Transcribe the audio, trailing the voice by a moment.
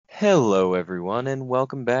Hello, everyone, and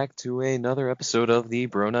welcome back to another episode of the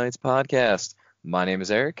Bro Nights podcast. My name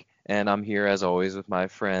is Eric, and I'm here as always with my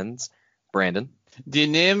friends Brandon,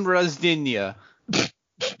 Dinim Razdinya.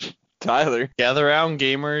 Tyler, Gather round,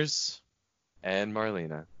 gamers. and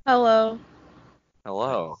Marlena. Hello.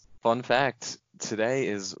 Hello. Fun fact, today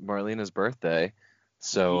is Marlena's birthday,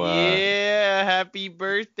 so Yeah, happy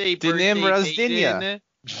birthday, Dinim Razdinya.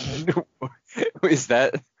 is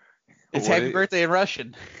that... It's what happy it- birthday in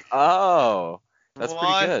Russian. Oh, that's pretty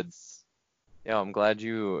What? good. Yeah, I'm glad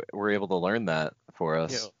you were able to learn that for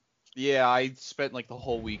us. Yeah, I spent like the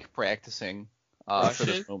whole week practicing for this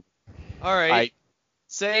Russian? moment. All right. I-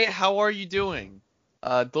 Say, how are you doing? Do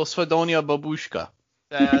Svadonia Babushka.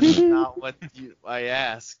 That's not what I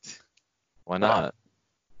asked. Why not?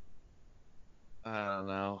 I don't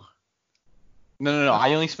know. No.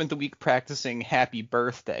 I only spent the week practicing happy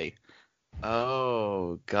birthday.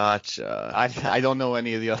 Oh, gotcha. I don't know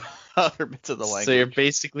any of the other bits of the language. So you're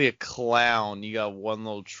basically a clown. You got one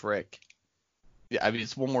little trick. Yeah, I mean,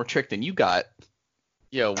 it's one more trick than you got.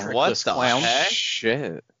 Yo, Trick what this the clown. heck?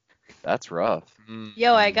 Shit. That's rough.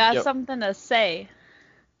 Yo, I got Yep. something to say.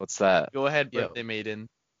 What's that? Go ahead, Yo. birthday maiden.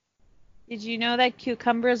 Did you know that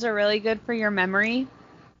cucumbers are really good for your memory?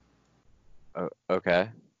 Okay.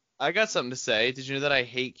 I got something to say. Did you know that I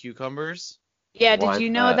hate cucumbers? Yeah, Why did you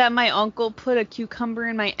is know that? that my uncle put a cucumber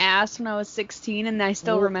in my ass when I was 16 and I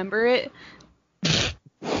still Wh- remember it?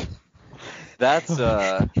 That's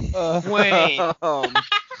Wait.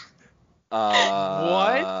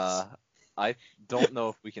 I don't know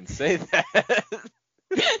if we can say that.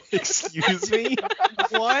 Excuse me?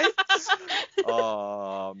 What?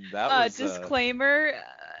 That was Disclaimer,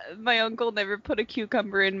 my uncle never put a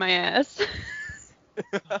cucumber in my ass.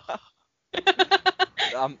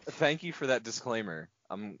 thank you for that disclaimer.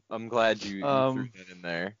 I'm glad you threw that in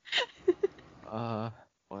there. What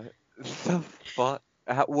the fuck?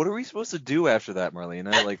 What are we supposed to do after that,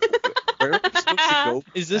 Marlena? Like, where are we supposed to go?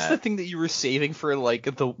 Is this the Matt? thing that you were saving for like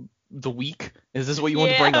the week? Is this what you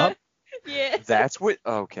want to bring up? Yeah. That's what.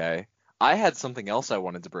 Okay. I had something else I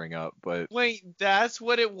wanted to bring up, but Wait, that's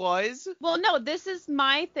what it was? Well, no, this is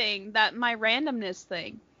my thing, my randomness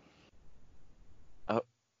thing.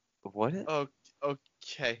 what? Oh,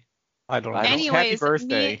 okay. I don't know. I don't- Happy Anyways,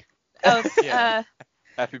 birthday. Oh, Yeah.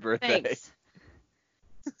 Happy birthday. thanks.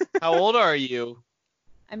 How old are you?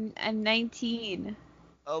 I'm 19.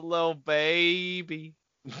 A little baby.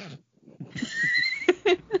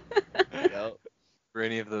 Yep. For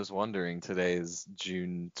any of those wondering, today is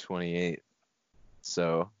June 28th.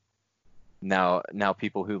 So now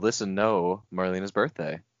people who listen know Marlena's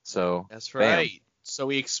birthday. So That's Bam. right. So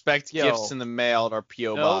we expect Yo. gifts in the mail at our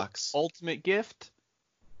P.O. No, box. ultimate gift.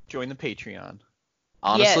 Join the Patreon.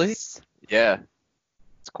 honestly, Yes. yeah,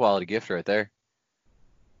 it's a quality gift right there.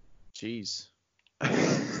 Jeez.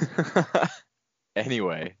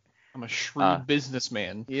 Anyway, I'm a shrewd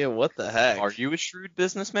businessman. Yeah, what the heck? are you a shrewd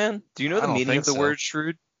businessman? Do you know I the don't meaning think of the so. word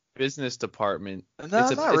shrewd? Business department. No, it's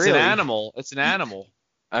not it's really. an animal. It's an animal.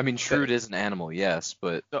 I mean, shrewd is an animal, yes,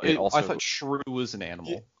 but No, it also I thought shrew was an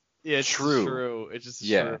animal. Yeah, it's True. true. It's just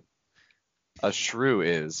yeah, true. a shrew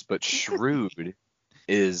is, but shrewd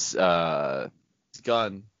is It's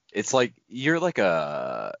gun. it's like you're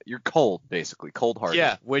cold basically, cold-hearted.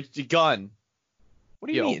 Yeah, which gun? What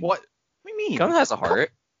do you Yo, mean? what? What do you mean? Gun has a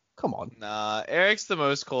heart. Come on. Nah, Eric's the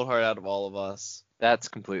most cold heart out of all of us. That's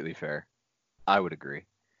completely fair. I would agree.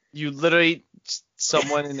 You literally,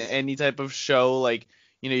 someone in any type of show, like,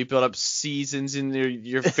 you build up seasons in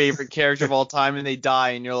your favorite character of all time, and they die,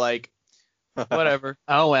 and you're like, whatever.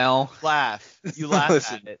 Oh well. Laugh. You laugh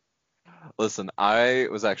Listen. at it. Listen, I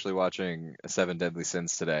was actually watching Seven Deadly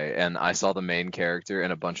Sins today, and I saw the main character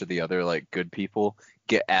and a bunch of the other like good people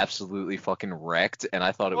get absolutely fucking wrecked, and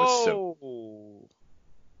I thought it was so. Whoa.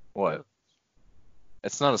 What?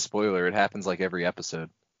 It's not a spoiler. It happens like every episode.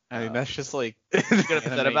 I mean, that's just like You get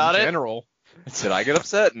upset anime about in it? general. Did I get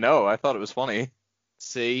upset? No, I thought it was funny.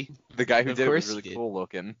 See? The guy who Of did it was course really you did. cool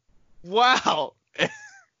looking. Wow.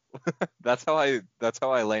 That's how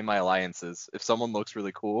I lay my alliances. If someone looks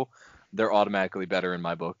really cool, they're automatically better in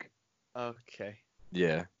my book. Okay.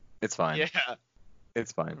 Yeah, it's fine. Yeah.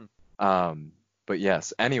 It's fine. But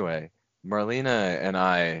yes, anyway, Marlena and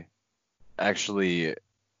I actually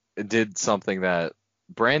did something that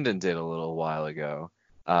Brandon did a little while ago.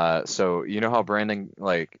 So you know how Brandon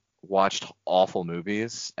like watched awful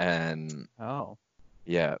movies, and Oh.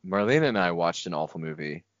 yeah, Marlena and I watched an awful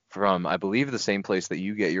movie from, I believe, the same place that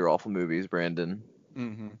you get your awful movies, Brandon.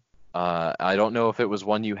 Mm-hmm. I don't know if it was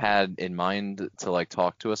one you had in mind to like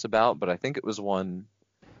talk to us about, but I think it was one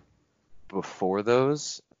before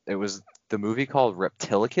those. It was the movie called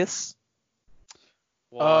Reptilicus.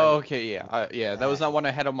 Oh, okay, yeah. Yeah, that was not one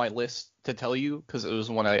I had on my list to tell you, because it was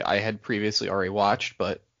one I had previously already watched,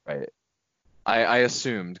 but... Right. I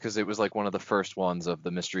assumed, because it was like one of the first ones of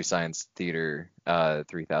the Mystery Science Theater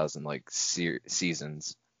 3000 like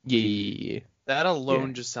seasons. Yeah. That alone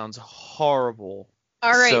Yeah. just sounds horrible.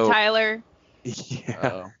 All right, So- Tyler.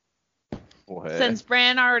 Yeah. What? Since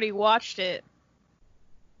Bran already watched it,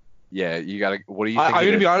 Yeah, you gotta. What do you think? I'm it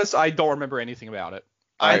gonna is? be honest, I don't remember anything about it.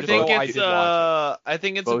 I Alright, think both- I it's did watch I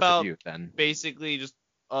think it's Both about of you then. basically just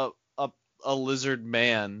a lizard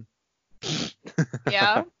man,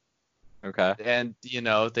 yeah. Okay. and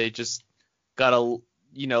they just gotta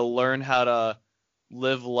learn how to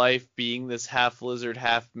live life being this half lizard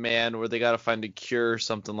half man, where they gotta find a cure or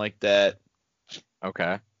something like that,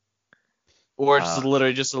 Okay. or it's just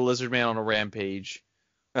literally just a lizard man on a rampage.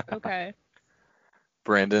 Okay.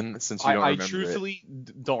 Brandon, since you don't I remember truthfully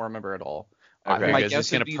don't remember at all. Okay. My You guys guess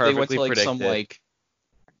just gonna would be they went to like perfectly some predict it.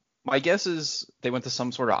 my guess is they went to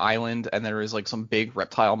some sort of island and there was like some big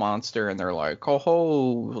reptile monster and they're like, oh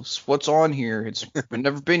ho, what's on here? It's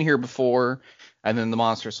never been here before. And then the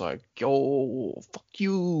monster's like, yo, fuck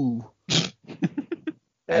you.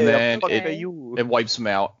 And then Okay. it wipes them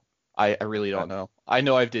out. I really don't know. I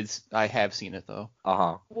know I have seen it though.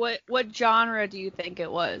 it. What genre do you think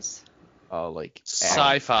it was? Like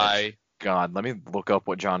Sci-fi, God, let me look up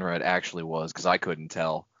what genre it actually was, because I couldn't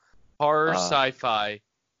tell. horror, Uh, sci-fi.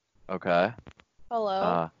 Okay.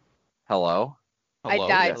 Hello. Hello? I Hello?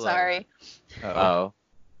 died. Hello. Sorry. Oh.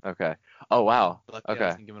 Okay. Oh, wow. Lucky I Okay.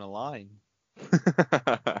 wasn't given a line.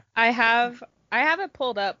 I have it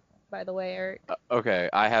pulled up, by the way, Eric. Okay,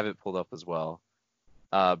 I have it pulled up as well.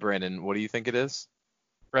 Brandon, what do you think it is?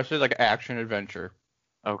 Especially like action adventure.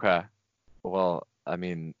 Okay. Well, I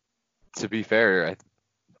mean, to be fair,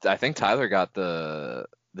 I think Tyler got the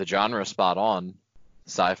genre spot on.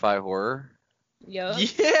 Sci-fi horror. Yup.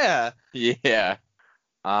 Yeah. Yeah.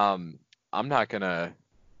 I'm not gonna.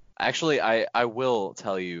 Actually, I will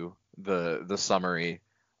tell you the summary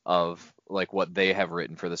of like what they have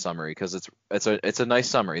written for the summary, because it's a nice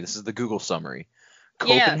summary. This is the Google summary.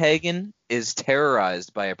 Yeah. Copenhagen is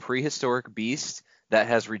terrorized by a prehistoric beast that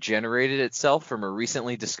has regenerated itself from a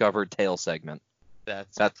recently discovered tail segment.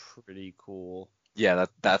 That's That's- pretty cool. Yeah,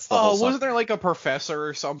 that's the whole. Oh, wasn't there like a professor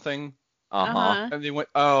or something? Uh-huh. And they went,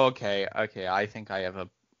 oh, okay. I think I have a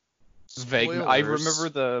vague. I Spoilers.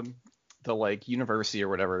 remember the like university or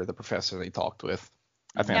whatever, the professor they talked with.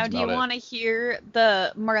 I think Now, that's do you about it. want to hear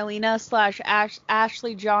the Marlena /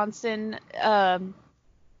 Ashley Johnson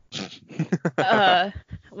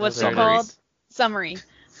what's There it it called? is. Summary.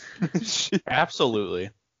 Absolutely.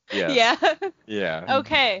 Yeah. Yeah. Yeah.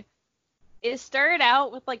 Okay. It started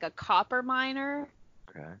out with like a copper miner,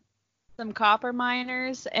 Okay. some copper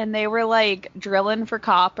miners, and they were like drilling for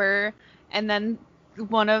copper, and then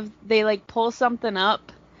they like pull something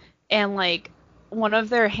up, and like one of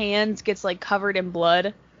their hands gets like covered in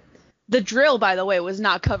blood. The drill, by the way, was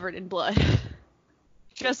not covered in blood.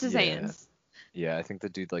 Just his Yeah. hands. Yeah, I think the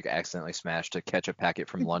dude like accidentally smashed a ketchup packet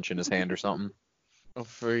from lunch in his hand or something. Oh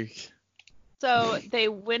freak. So they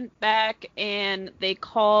went back and they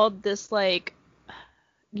called this like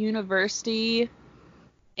university,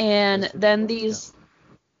 and then these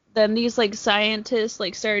like scientists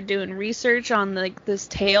like started doing research on like this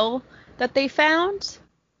tail that they found.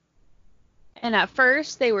 And at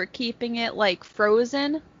first they were keeping it like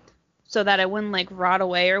frozen so that it wouldn't like rot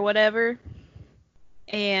away or whatever.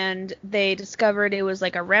 And they discovered it was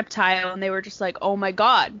like a reptile, and they were just like, "Oh my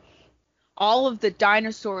god. All of the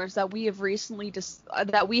dinosaurs that we have recently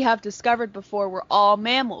that we have discovered before were all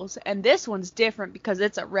mammals, and this one's different because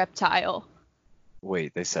it's a reptile."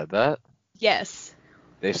 Wait, they said that? Yes.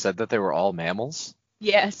 They said that they were all mammals?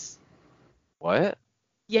 Yes. What?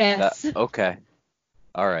 Yes. Okay.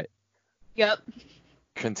 All right. Yep.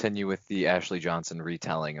 Continue with the Ashley Johnson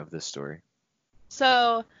retelling of this story.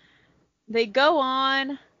 So they go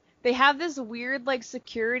on. They have this weird like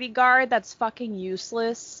security guard that's fucking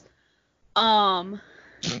useless.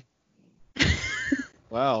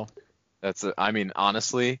 Wow. I mean,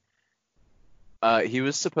 honestly, he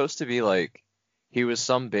was supposed to be like, he was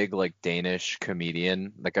some big like Danish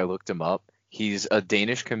comedian. Like I looked him up. He's a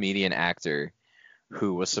Danish comedian actor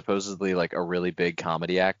who was supposedly like a really big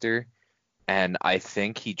comedy actor. And I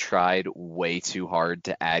think he tried way too hard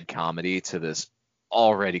to add comedy to this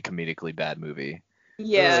already comedically bad movie.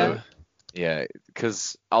 Yeah. So, yeah,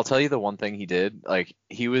 because I'll tell you the one thing he did. Like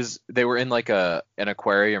they were in like an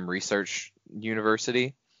aquarium research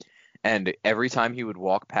university, and every time he would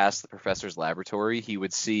walk past the professor's laboratory, he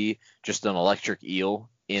would see just an electric eel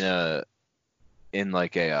in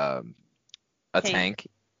like a a Tank. tank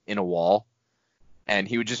in a wall, and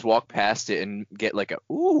he would just walk past it and get like a,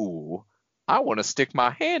 ooh, I want to stick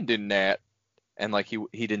my hand in that. And like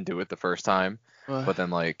he didn't do it the first time, but then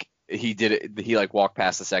like he did it. He like walked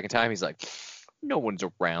past the second time. He's like, no one's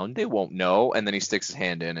around. They won't know. And then he sticks his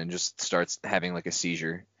hand in and just starts having like a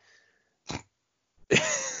seizure.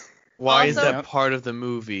 Why is Also- that part of the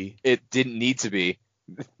movie? It didn't need to be,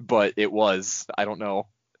 but it was. I don't know.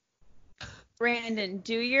 Brandon,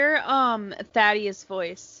 do your Thaddeus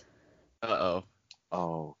voice. Uh-oh.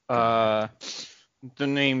 Oh. The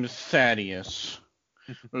name's Thaddeus.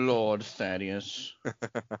 Lord Thaddeus.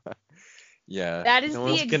 Yeah. That is No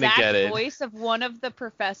the one's gonna exact get it. voice of one of the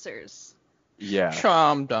professors. Yeah.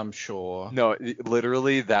 Charmed, I'm sure. No,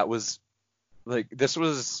 literally that was like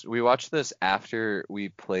we watched this after we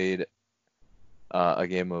played a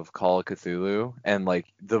game of Call of Cthulhu, and like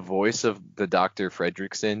the voice of the Dr.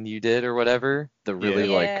 Fredrickson you did or whatever, the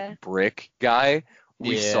really Yeah. like brick guy,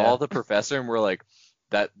 we Yeah. saw the professor and we're like,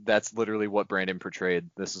 that's literally what Brandon portrayed.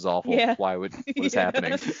 This is awful. Yeah. What is Yeah.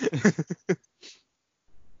 happening?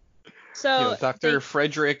 So Dr. they-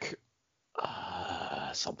 Frederick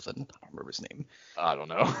something. I don't remember his name. I don't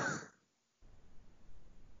know.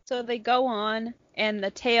 So they go on, and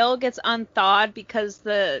the tail gets unthawed because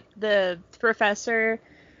the professor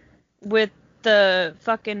with the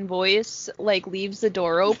fucking voice like leaves the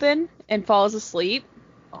door open and falls asleep.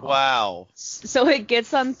 Wow. So it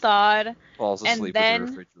gets unthawed, Falls And asleep then-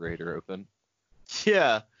 with the refrigerator open.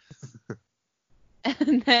 Yeah.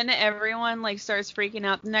 and then everyone like starts freaking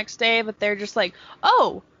out the next day, but they're just like,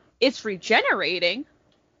 "Oh, it's regenerating."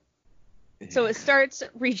 So it starts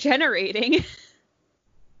regenerating.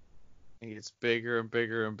 It gets bigger and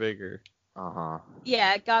bigger and bigger. Uh-huh.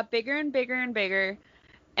 Yeah, it got bigger and bigger and bigger.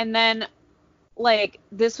 And then like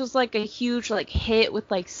this was like a huge like hit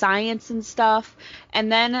with like science and stuff.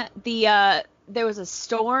 And then there was a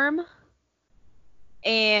storm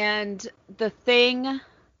and the thing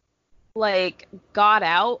like got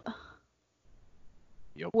out.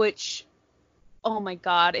 Yep. Which, oh my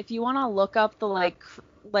god, if you want to look up the like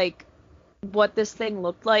what this thing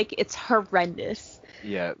looked like, it's horrendous.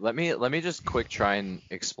 Yeah, let me just quick try and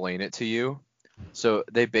explain it to you. So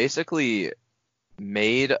they basically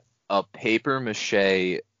made a paper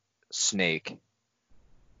mache snake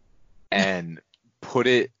and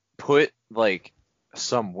put like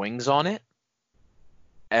some wings on it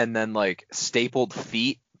and then like stapled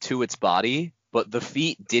feet to its body, but the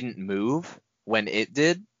feet didn't move when it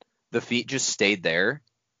did. The feet just stayed there.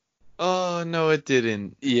 Oh, no, it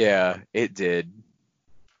didn't. Yeah, it did.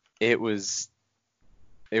 It was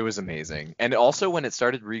amazing. And also when it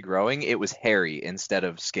started regrowing, it was hairy instead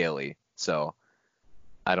of scaly. So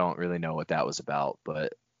I don't really know what that was about,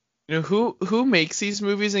 but You know, who makes these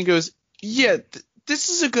movies and goes, yeah, this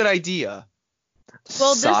is a good idea?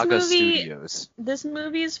 Well, this Saga movie- Studios. This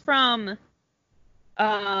movie's from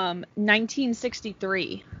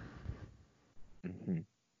 1963. Hmm.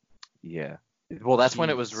 Yeah. Well, that's when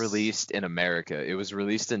it was Jeez. released in America. It was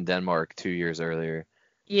released in Denmark 2 years earlier.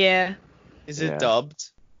 Yeah. Is Yeah. it dubbed?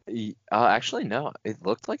 Actually, no. It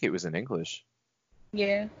looked like it was in English.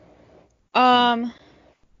 Yeah.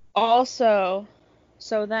 Also,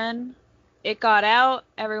 so then it got out,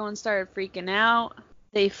 everyone started freaking out.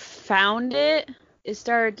 They found it. It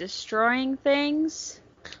started destroying things.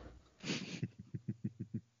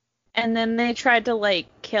 And then they tried to like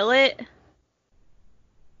kill it.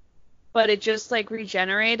 But it just like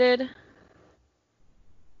regenerated.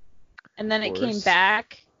 And then it came course.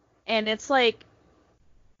 back and it's like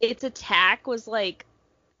its attack was like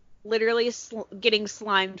literally getting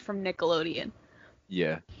slimed from Nickelodeon.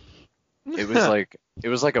 Yeah. It was like it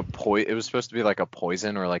was supposed to be like a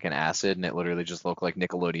poison or like an acid, and it literally just looked like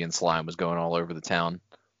Nickelodeon slime was going all over the town.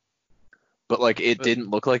 But like it But- didn't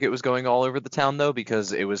look like it was going all over the town though,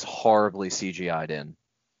 because it was horribly CGI'd in.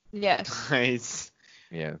 Yes. Nice.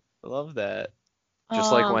 Yeah. I love that.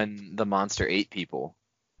 Just like when the monster ate people.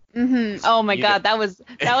 Oh my You god, that was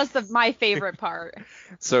my favorite part.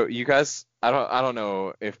 So you guys, I don't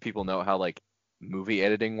know if people know how like movie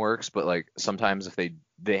editing works, but like sometimes if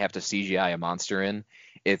they have to CGI a monster in,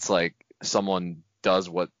 it's like someone does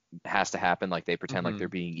what has to happen, like they pretend like Mhm. they're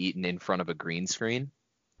being eaten in front of a green screen.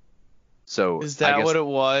 So Is I that guess what it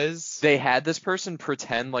was? they had this person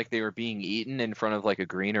pretend like they were being eaten in front of like a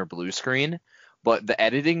green or blue screen, but the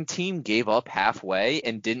editing team gave up halfway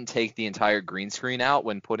and didn't take the entire green screen out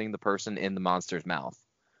when putting the person in the monster's mouth.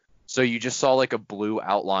 So you just saw like a blue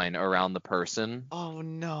outline around the person. Oh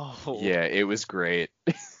no. Yeah, it was great.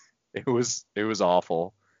 It was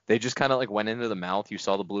awful. They just kind of like went into the mouth, you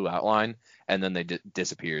saw the blue outline, and then they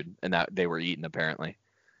disappeared, and that they were eaten apparently.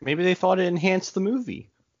 Maybe they thought it enhanced the movie.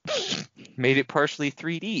 Made it partially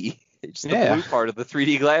 3D. It's the Yeah. blue part of the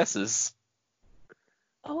 3D glasses.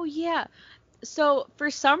 Oh yeah. So for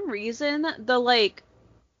some reason, the like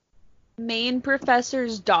main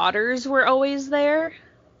professor's daughters were always there,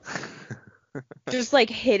 just like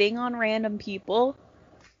hitting on random people,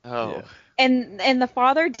 Oh. Yeah. and the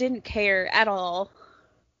father didn't care at all.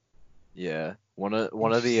 Yeah. One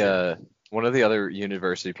of the other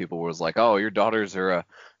university people was like, "Oh, your daughters are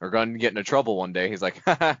going to get into trouble one day." He's like,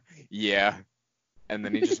 "Haha, yeah," and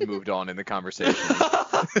then he just moved on in the conversation.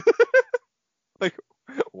 Like,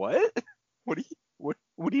 what? What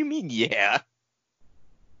do you mean? Yeah.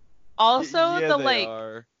 Also, Yeah, the they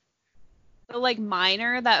are.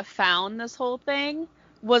 miner that found this whole thing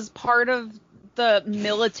was part of the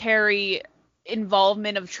military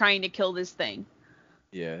involvement of trying to kill this thing.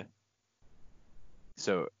 Yeah.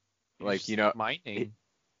 So, like, Just you know, mining.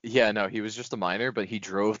 yeah, no, he was just a miner, but he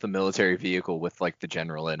drove the military vehicle with like the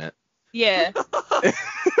general in it. Yeah.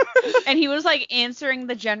 And he was like answering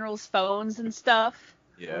the general's phones and stuff.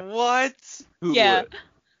 Yeah. What? Who, Yeah.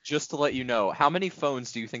 Just to let you know, how many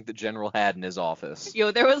phones do you think the general had in his office?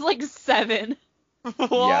 Yo, there was like 7.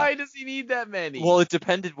 Why does he need that many? Well, it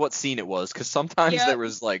depended what scene it was, because sometimes Yep. there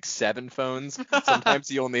was like 7 phones, sometimes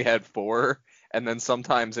he only had 4, and then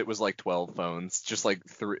sometimes it was like 12 phones. Just like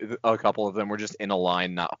a couple of them were just in a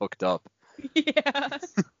line, not hooked up. Yeah.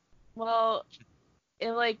 Well,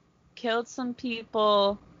 it like killed some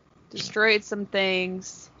people, destroyed some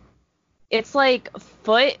things. It's like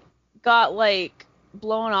Foot got like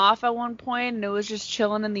blown off at one point and it was just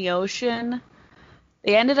chilling in the ocean.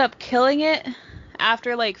 They ended up killing it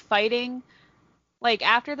after like fighting. Like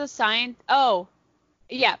after the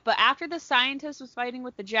after the scientist was fighting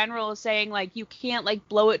with the general saying like you can't like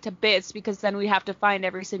blow it to bits because then we have to find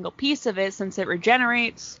every single piece of it since it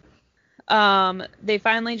regenerates. They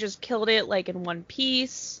finally just killed it like in one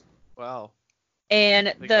piece. Wow. And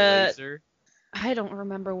Like a the laser? I don't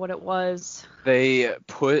remember what it was. They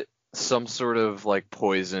put some sort of like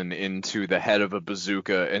poison into the head of a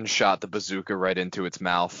bazooka and shot the bazooka right into its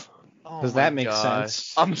mouth. Oh Does my that make gosh.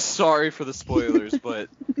 sense? I'm sorry for the spoilers, but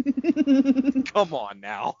come on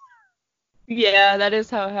now. Yeah, that is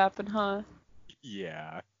how it happened, huh?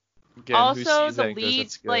 Yeah. Again, who Also, sees the that and goes, lead,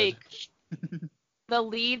 "That's good." like, the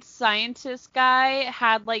lead scientist guy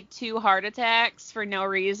had like 2 heart attacks for no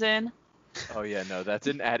reason. Oh yeah, no, that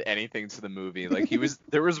didn't add anything to the movie. Like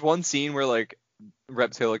there was one scene where like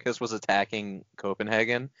Reptilicus was attacking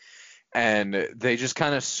Copenhagen, and they just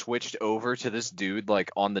kind of switched over to this dude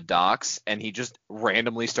like on the docks, and he just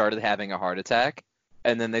randomly started having a heart attack,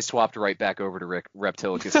 and then they swapped right back over to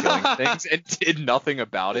Reptilicus killing things and did nothing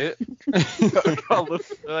about it.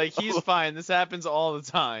 They're like, he's fine. This happens all the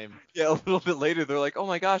time. Yeah, a little bit later, they're like, "Oh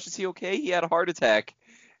my gosh, is he okay? He had a heart attack,"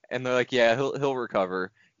 and they're like, "Yeah, he'll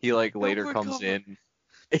recover." He like later comes recover. in.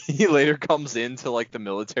 He later comes into like the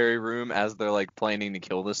military room as they're like planning to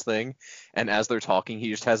kill this thing, and as they're talking, he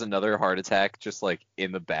just has another heart attack just like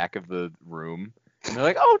in the back of the room, and they're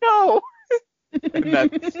like, "Oh no!" And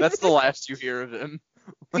that's the last you hear of him.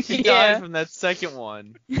 He Yeah. died from that second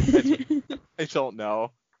one. I don't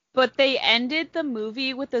know. But they ended the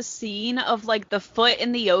movie with a scene of like the Foot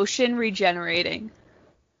in the ocean regenerating.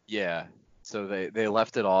 Yeah. So they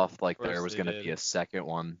left it off like Of course there was they gonna did. be a second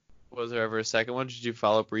one. Was there ever a second one? Did you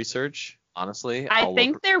follow up research? Honestly, I I'll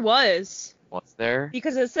think look, there was. what's there?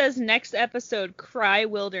 Because it says next episode, Cry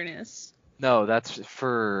Wilderness. No, that's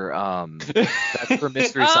for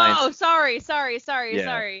Mystery Science. Oh, sorry.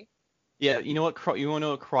 Yeah. Yeah, you know what? You want to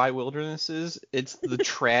know what Cry Wilderness is? It's the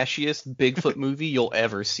trashiest Bigfoot movie you'll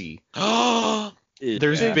ever see.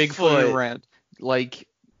 There's Yeah. Bigfoot around. Like,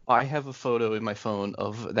 I have a photo in my phone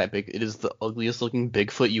of that big. It is the ugliest looking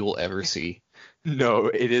Bigfoot you will ever see. No,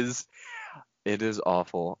 it is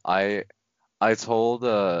awful. I told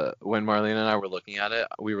when Marlene and I were looking at it,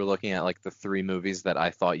 we were looking at like the 3 movies that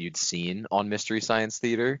I thought you'd seen on Mystery Science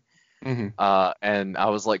Theater. Mm-hmm. And I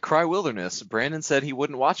was like, Cry Wilderness. Brandon said he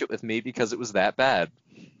wouldn't watch it with me because it was that bad.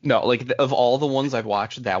 No, like of all the ones I've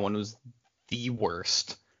watched, that one was the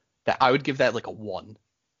worst. That I would give that like a 1,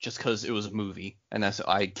 just because it was a movie, and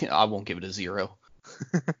I won't give it a 0.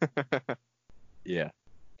 Yeah.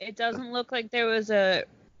 It doesn't look like there was a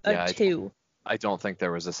Yeah, 2. I don't think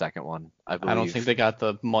there was a second one. I believe I don't think they got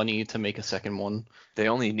the money to make a second one. they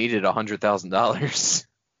only needed $100,000.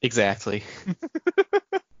 Exactly.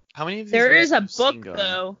 How many of these There have is a you seen, book Gunn?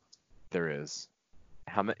 though. There is.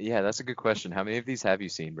 How many? Yeah, that's a good question. How many of these have you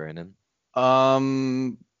seen, Brandon?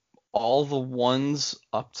 All the ones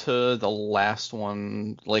up to the last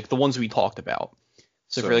one, like the ones we talked about.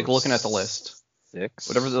 So if you're like looking at the list, 6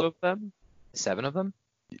 Whatever the- of them? 7 of them?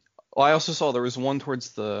 Well, I also saw there was one towards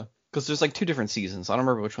because there's like two different seasons. I don't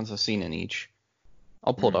remember which ones I've seen in each.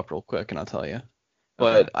 I'll pull it up real quick and I'll tell you.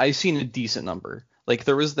 But Okay. I've seen a decent number. Like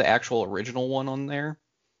there was the actual original one on there,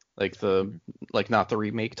 like not the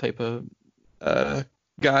remake type of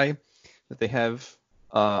guy that they have.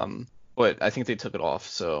 But I think they took it off.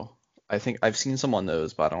 So I think I've seen some on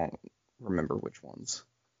those, but I don't remember which ones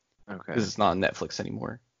Okay. because it's not on Netflix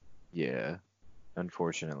anymore. Yeah.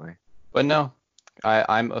 Unfortunately. But no,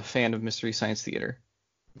 I'm a fan of Mystery Science Theater.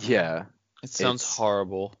 Yeah. It sounds It's-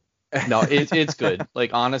 horrible. No, it's good.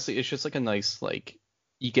 Like honestly, it's just like a nice like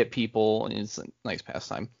you get people and it's a nice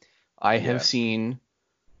pastime. I Yeah. have seen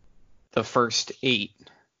the first 8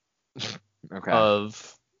 Okay. of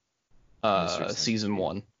Mystery Science season Theater.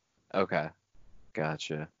 1, Okay.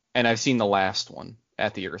 Gotcha. and I've seen the last one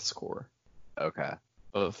at the Earth's core Okay.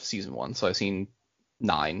 of season 1. So I've seen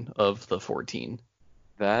 9 of the 14.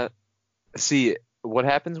 See, what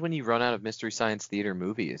happens when you run out of Mystery Science Theater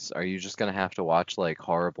movies? Are you just gonna have to watch like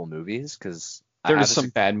horrible movies? Because There's some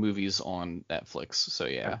bad movies on Netflix, so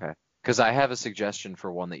yeah. Okay. Because I have a suggestion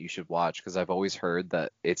for one that you should watch. Because I've always heard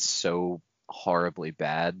that it's so horribly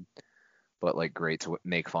bad, but like great to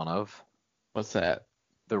make fun of. What's that?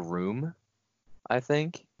 The Room, I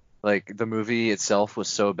think. Like the movie itself was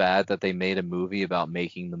so bad that they made a movie about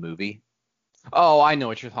making the movie. Oh, I know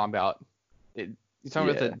what you're talking about. You're talking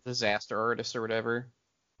Yeah. about the Disaster Artist or whatever.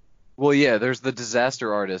 Well, yeah, there's the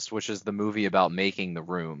Disaster Artist, which is the movie about making the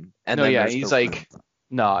room. And No, then yeah, there's he's The like, Room.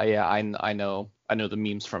 no, yeah, I know the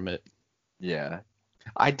memes from it. Yeah.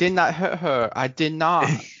 I did not hurt her. I did not.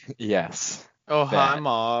 Yes. Oh, hi, Bad.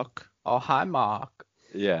 Mark. Oh, hi, Mark.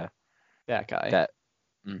 Yeah. That guy. That.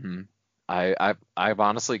 Mhm. I've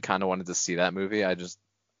honestly kind of wanted to see that movie.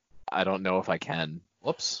 I don't know if I can.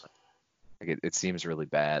 Whoops. Like it seems really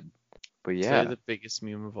bad. But Say yeah, the biggest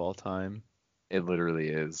meme of all time. it literally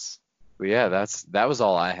is. But yeah, that was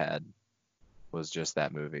all I had. Was just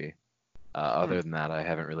that movie. Other than that, I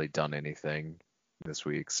haven't really done anything this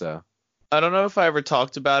week. So. I don't know if I ever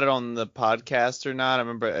talked about it on the podcast or not. I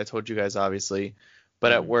remember I told you guys obviously,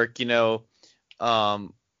 but at Mhm. work,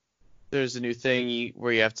 there's a new thing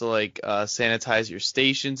where you have to like sanitize your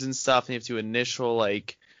stations and stuff, and you have to initial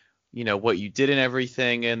like, what you did and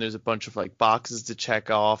everything, and there's a bunch of like boxes to check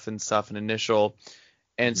off and stuff and initial.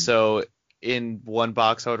 And Mhm. so in one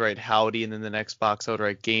box I would write howdy, and then the next box I would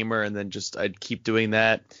write gamer, and then just I'd keep doing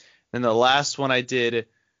that. And the last one I did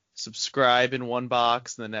subscribe in one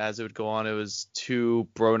box, and then as it would go on, it was 2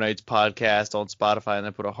 Bro Nights podcast on Spotify, and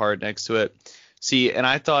I put a heart next to it. See, and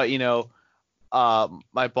I thought,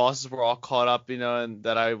 my bosses were all caught up, and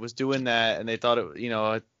that I was doing that, and they thought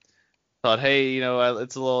I thought, hey,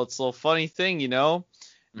 it's a little funny thing, And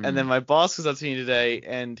then my boss was up to me today,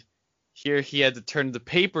 and here he had to turn the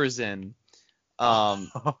papers in,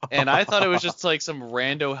 and I thought it was just like some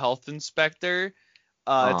rando health inspector.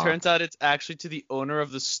 It turns out it's actually to the owner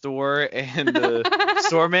of the store and the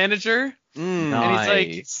store manager. And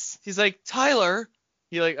he's like, Tyler.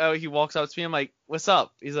 He walks up to me. I'm like, what's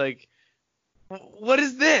up? He's like, what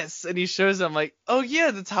is this? And he shows it. I'm like, oh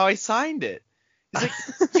yeah, that's how I signed it. He's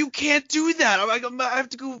like, you can't do that. I'm like, I have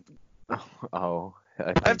to go. Oh.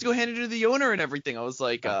 I have to go hand it to the owner and everything. I was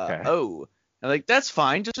like, Okay. oh. I'm like, that's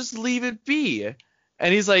fine. Just leave it be.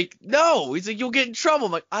 And he's like, no. He's like, you'll get in trouble.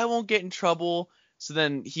 I'm like, I won't get in trouble. So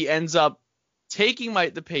then he ends up taking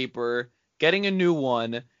the paper, getting a new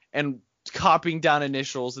one, and copying down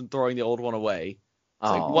initials and throwing the old one away.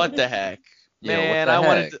 It's like, what the heck? Yeah, what Man, the I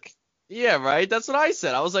wanted to. heck? Yeah, right? That's what I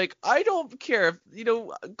said. I was like, I don't care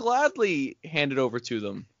if, gladly hand it over to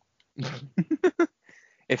them.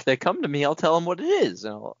 If they come to me, I'll tell them what it is.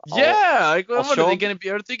 And Yeah, like, I'll what show are they 'em- gonna be?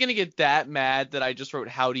 Are they gonna get that mad that I just wrote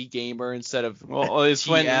Howdy Gamer instead of Well, it's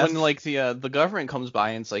when TF? like the government comes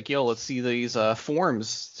by and it's like, yo, let's see these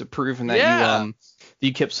forms to prove that Yeah.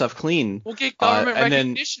 you kept stuff clean. We'll get government and then-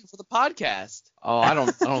 recognition for the podcast. Oh, I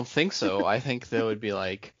don't think so. I think they would be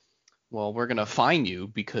like, well, we're gonna fine you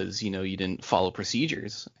because you didn't follow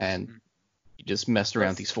procedures and you just messed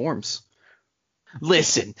around with these forms.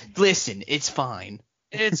 Listen, it's fine.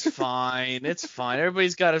 It's fine. It's fine.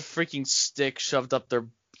 Everybody's got a freaking stick shoved up their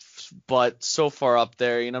butt so far up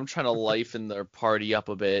there. I'm trying to lifen their party up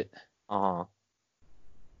a bit. All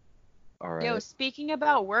right. Yo, speaking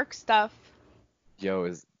about work stuff,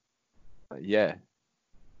 Yeah.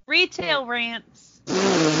 retail rants.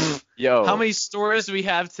 Yo. How many stores do we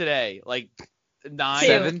have today? Like 9?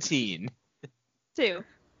 17. 2.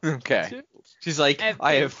 Okay. She's like,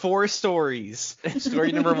 I have 4 stories.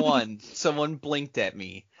 Story number 1, someone blinked at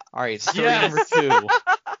me. All right, story Yes. number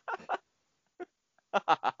 2.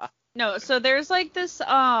 No, so there's like this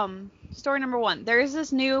story number 1. There's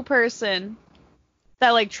this new person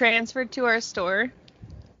that like transferred to our store,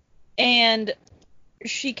 and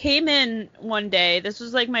she came in one day. This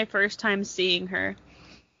was like my first time seeing her.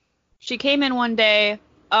 She came in one day,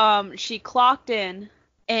 she clocked in,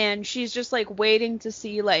 and she's just like waiting to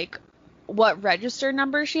see like what register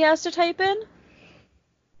number she has to type in.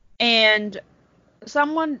 And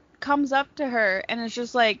someone comes up to her and is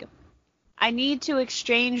just like, I need to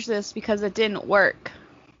exchange this because it didn't work.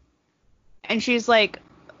 And she's like,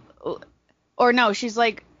 or no, she's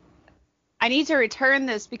like, I need to return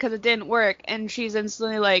this because it didn't work. And she's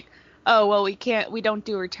instantly like, oh, well, we don't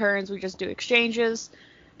do returns, we just do exchanges.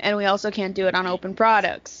 And we also can't do it on open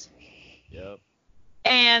products. Yep.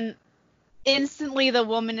 And instantly the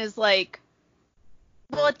woman is like,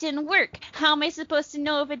 well, it didn't work. How am I supposed to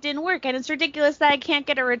know if it didn't work? And it's ridiculous that I can't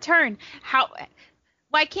get a return.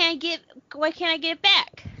 Why can't I get it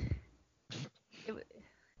back?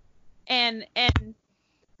 And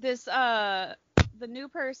this the new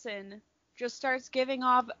person just starts giving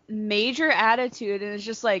off major attitude and is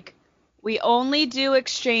just like, we only do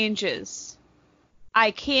exchanges.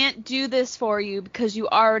 I can't do this for you because you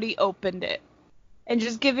already opened it. And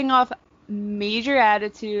just giving off major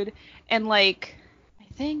attitude, and like, I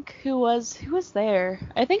think who was there?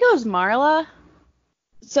 I think it was Marla.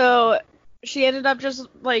 So she ended up just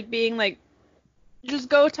like being like, just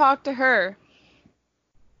go talk to her.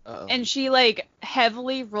 Uh-oh. And she like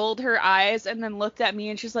heavily rolled her eyes and then looked at me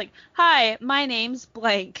and she's like, hi, my name's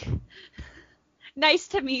blank. Nice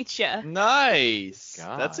to meet you. Nice.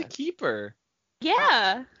 God. That's a keeper.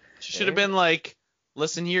 Yeah. She should have been like,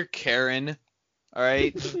 listen here, Karen. All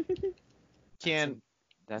right. Can't.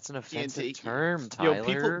 That's an take offensive it. term,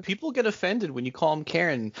 Tyler. Yo, people get offended when you call them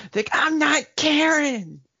Karen. They're like, I'm not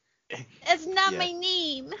Karen. That's not Yeah. my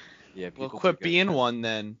name. Yeah, Well, people quit do get being offended. one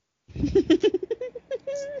then.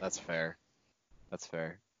 That's fair. That's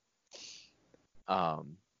fair.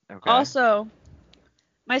 Okay. Also,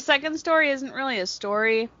 my second story isn't really a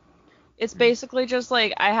story. It's basically just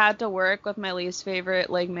like I had to work with my least favorite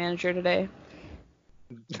like manager today.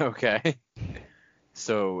 Okay.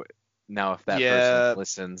 So now if that Yeah. person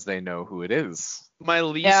listens, they know who it is. My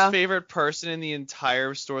least Yeah. favorite person in the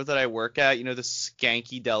entire store that I work at, you know, the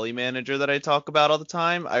skanky deli manager that I talk about all the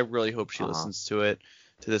time. I really hope she Uh-huh. listens to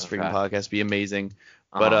this freaking Okay. podcast. It'd be amazing.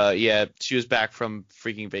 But yeah, she was back from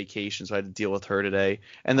freaking vacation, so I had to deal with her today.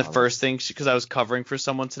 And the Oh, first thing, because I was covering for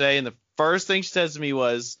someone today, and the first thing she says to me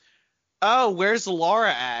was, "Oh, where's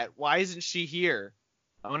Laura at? Why isn't she here?"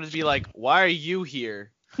 I wanted to be like, "Why are you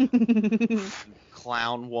here,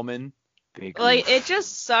 clown woman?" big Like, oof. it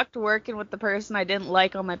just sucked working with the person I didn't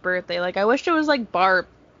like on my birthday. Like, I wish it was like Barb.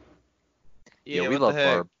 Yeah, we what love the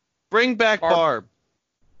heck? Barb. Bring back Barb. Barb.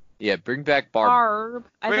 Yeah, bring back Barb.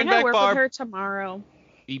 I Bring think I back work Barb. with her tomorrow.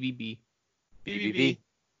 BBB. BBB.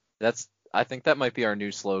 I think that might be our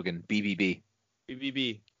new slogan. BBB.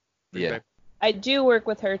 BBB. Bring Yeah. back- I do work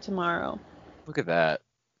with her tomorrow. Look at that.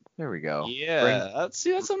 There we go. Yeah. That's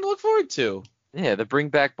something to look forward to. Yeah, the bring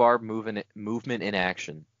back Barb movement in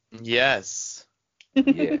action. Yes.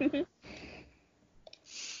 Yeah.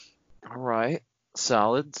 All right.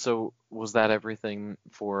 Solid. So was that everything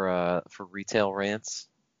for retail rants?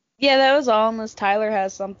 Yeah, that was all unless Tyler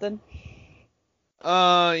has something.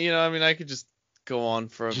 I mean, I could just go on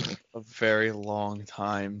for a very long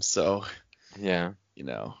time. So, Yeah.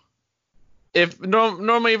 if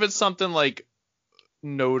normally if it's something like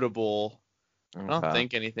notable, I don't Okay.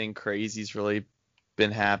 think anything crazy's really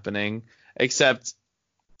been happening, except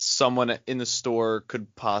someone in the store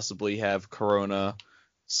could possibly have corona.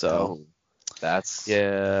 So, Oh, that's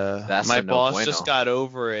yeah, That's my a no boss bueno. just got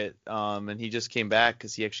over it, and he just came back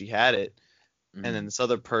because he actually had it. Mhm. And then this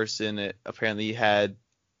other person apparently had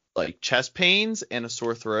like chest pains and a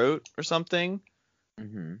sore throat or something.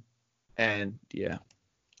 Mhm. And yeah.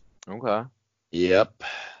 Okay. Yep.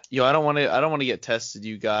 Yo, I don't want to get tested,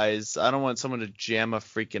 you guys. I don't want someone to jam a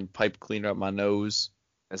freaking pipe cleaner up my nose.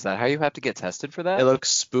 Is that how you have to get tested for that? It looks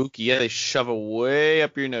spooky. Yeah, they shove it way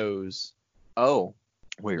up your nose. Oh.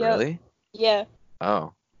 Wait, Yep. really? Yeah.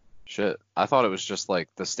 Oh. Shit. I thought it was just like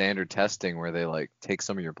the standard testing where they like take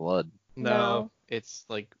some of your blood. No. It's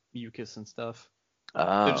like mucus and stuff.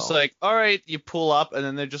 Oh. They're just like, all right, you pull up, and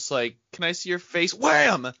then they're just like, can I see your face?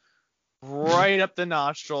 Wham! Right up the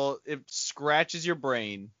nostril. It scratches your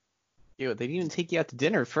brain. Yo, they didn't even take you out to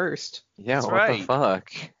dinner first. Yeah, That's what right. the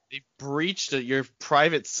fuck? They breached your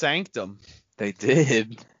private sanctum. They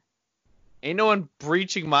did. Ain't no one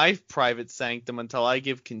breaching my private sanctum until I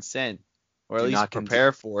give consent, or at Do least not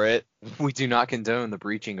prepare for it. We do not condone the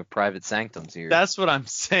breaching of private sanctums here. That's what I'm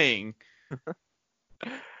saying.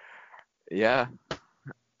 Yeah.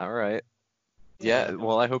 All right. Yeah,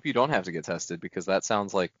 well, I hope you don't have to get tested because that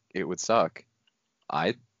sounds like it would suck.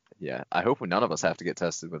 I hope none of us have to get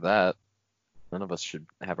tested with that. None of us should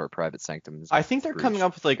have our private sanctums I think they're coming breached.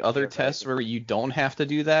 up with like other Okay. tests where you don't have to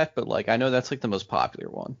do that, but like I know that's like the most popular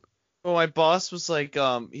one. Well, my boss was like,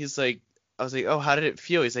 he's like, I was like, oh, how did it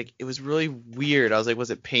feel? He's like, it was really weird. I was like, was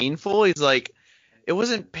it painful? He's like, it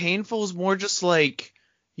wasn't painful. It was more just like,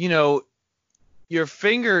 your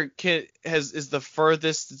finger is the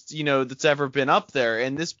furthest, that's ever been up there,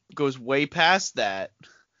 and this goes way past that.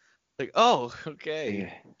 Like, oh, okay.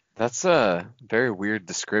 Yeah, that's a very weird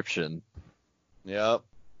description. Yep.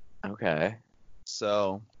 Okay.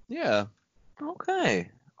 So, yeah. Okay.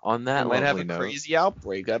 On that I might have lovely a note, crazy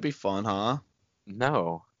outbreak. That'd be fun, huh?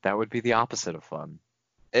 no, that would be the opposite of fun.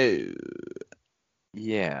 Oh,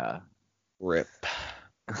 Yeah. rip.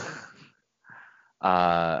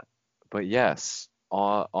 But yes,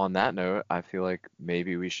 on that note, I feel like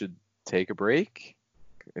maybe we should take a break.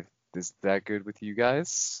 Is that good with you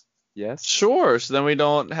guys? Yes? Sure. So then we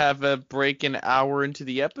don't have a break an hour into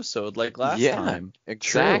the episode like last Yeah, time.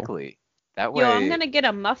 exactly. That way. Yo, I'm gonna get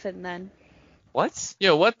a muffin then. What?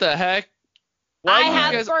 Yo, what the heck? I do you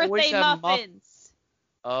have guys always birthday have muffins.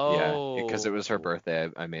 Oh. Yeah, because it was her birthday.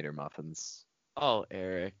 I made her muffins. Oh,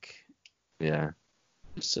 Eric. Yeah.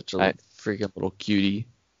 You're such a freaking little cutie.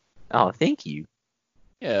 Oh, thank you.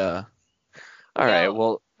 Yeah. All right. Yo,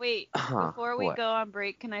 Well, Wait, before we what? go on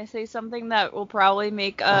break, can I say something that will probably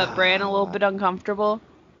make Bran a little bit uncomfortable?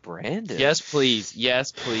 Brandon. Yes, please.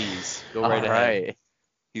 Yes, please. Go right All ahead. right.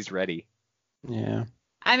 He's ready. Yeah.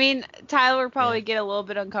 I mean, Tyler would probably get a little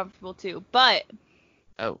bit uncomfortable too, but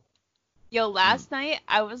Oh. yo, last night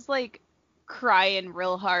I was like crying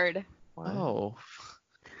real hard. What? Oh.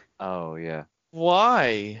 Oh, yeah.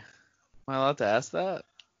 Why? Am I allowed to ask that?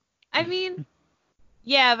 I mean,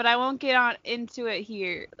 yeah, but I won't get on into it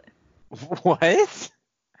here. What?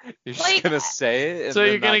 You're just Like, gonna say it? And So then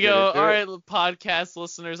you're not gonna get go, into all it? right, podcast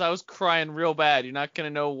listeners, I was crying real bad. You're not gonna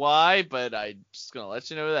know why, but I'm just gonna let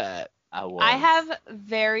you know that. I was. I have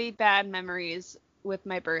very bad memories with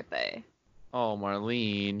my birthday. Oh,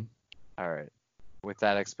 Marlene. All right. With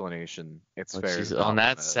that explanation, it's Oh, fair. jeez, to not on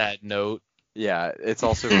that wanna- sad note. Yeah, it's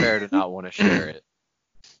also fair to not want to share it.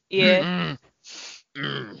 Yeah.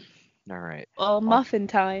 All right. Well, muffin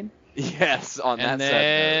time. Yes. On And that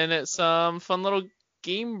sad note. then some fun little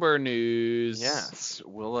gamer news. Yes,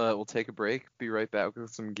 we'll take a break. Be right back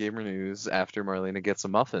with some gamer news after Marlena gets a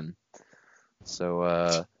muffin.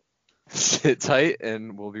 So sit tight,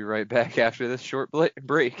 and we'll be right back after this short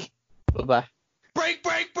break. Bye-bye. Break,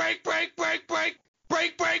 break, break, break, break, break,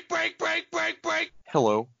 break, break, break, break, break, break.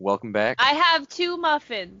 Hello, welcome back. I have 2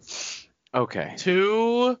 muffins. Okay.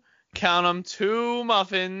 Count 'em, 2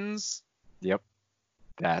 muffins. Yep.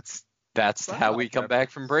 That's Wow, how we come back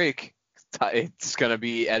from break. It's gonna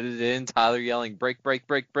be edited in. Tyler yelling, "Break, break,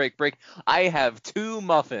 break, break, break." I have 2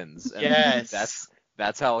 muffins. And Yes.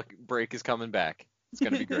 That's how break is coming back. It's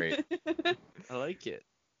gonna be great. I like it.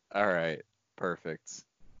 All right, perfect.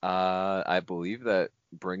 I believe that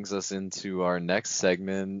brings us into our next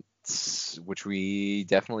segment, which we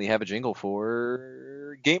definitely have a jingle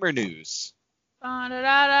for. Gamer news.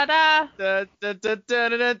 Da-da-da-da-da. Da, da, da, da,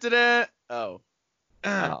 da, da, da. Oh.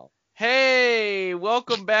 Oh, Hey,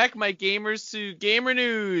 welcome back, my gamers, to Gamer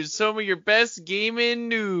News. Some of your best gaming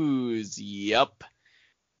news. Yup.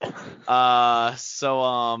 All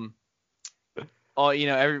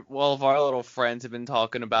of our little friends have been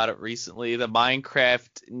talking about it recently. The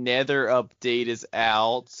Minecraft Nether update is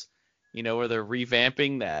out. Where they're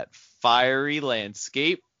revamping that fiery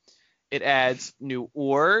landscape. It adds new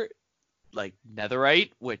ore, like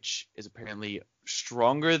netherite, which is apparently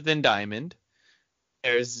stronger than diamond.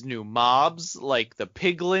 There's new mobs, like the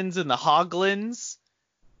piglins and the hoglins.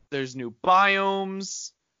 There's new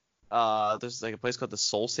biomes. There's like a place called the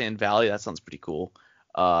Soul Sand Valley. That sounds pretty cool.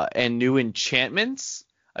 And new enchantments.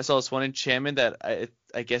 I saw this one enchantment that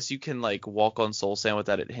I guess you can like walk on Soul Sand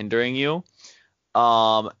without it hindering you.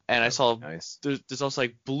 And I saw nice. there's also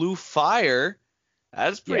like blue fire.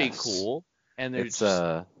 That's pretty Yes. cool. And there's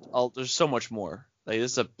It's there's so much more. Like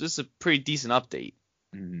this is a pretty decent update.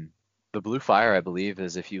 mhm. The blue fire, I believe,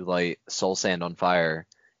 is if you light soul sand on fire,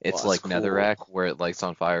 it's Oh, like that's cool. netherrack where it lights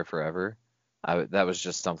on fire forever. That was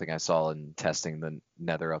just something I saw in testing the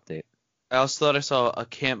nether update. I also thought I saw a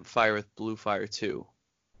campfire with blue fire too.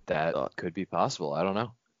 That could be possible. I don't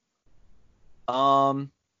know.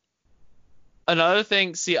 Another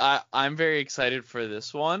thing, see, I'm very excited for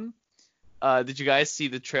this one. Did you guys see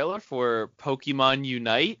the trailer for Pokemon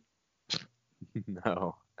Unite?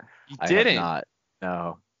 No, You I didn't. have not.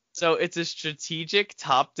 No. So it's a strategic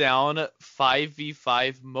top-down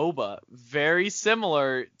 5v5 MOBA, very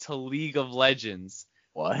similar to League of Legends.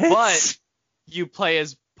 What? But you play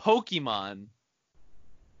as Pokemon.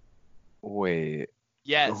 Wait.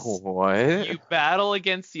 Yes. What? You battle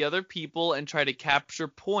against the other people and try to capture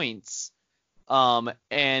points.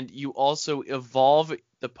 And you also evolve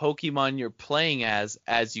the Pokemon you're playing as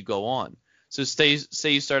you go on. So say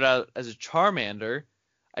you start out as a Charmander.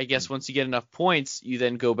 I guess once you get enough points, you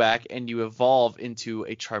then go back and you evolve into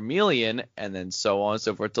a Charmeleon, and then so on and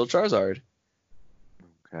so forth till Charizard.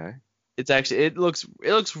 Okay. It looks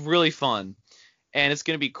really fun, and it's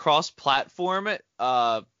gonna be cross-platform,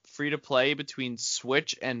 free to play between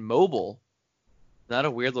Switch and mobile. Not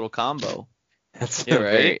a weird little combo. That's Yeah, a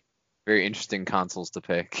very, right? very interesting consoles to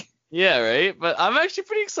pick. Yeah, right. But I'm actually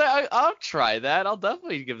pretty excited. I'll try that. I'll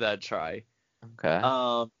definitely give that a try.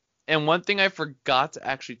 Okay. And one thing I forgot to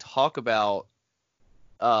actually talk about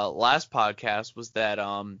last podcast was that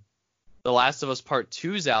The Last of Us Part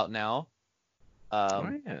 2's out now. Oh,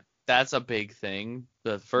 yeah. That's a big thing.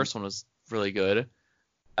 The first one was really good.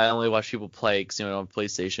 I only watch people play because I don't have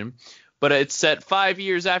PlayStation. But it's set 5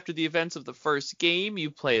 years after the events of the first game. You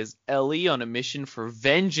play as Ellie on a mission for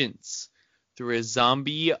vengeance through a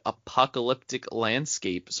zombie apocalyptic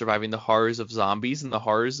landscape, surviving the horrors of zombies and the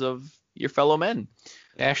horrors of your fellow men.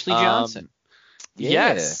 Ashley Johnson.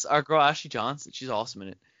 Yes, our girl Ashley Johnson. She's awesome in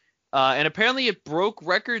it. And apparently it broke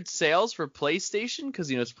record sales for PlayStation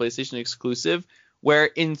because, it's PlayStation exclusive, where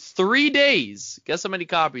in 3 days, guess how many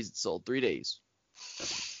copies it sold? 3 days.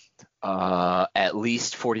 At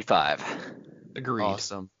least 45. Agreed.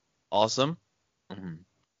 Awesome. Mhm.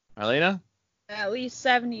 Marlena? At least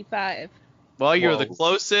 75. Well, you're the Whoa.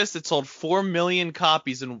 closest. It sold 4 million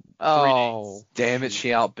copies in 3 Oh. days. Damn it,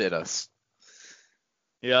 she outbid us.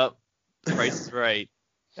 Yep. Price is right.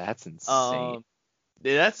 That's insane.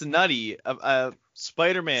 That's nutty.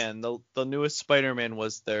 Spider-Man, the newest Spider-Man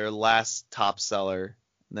was their last top seller.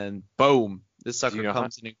 And then, boom, this sucker you know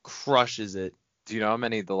comes in and crushes it. Do you know how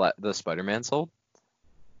many the Spider-Man sold?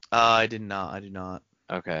 I did not.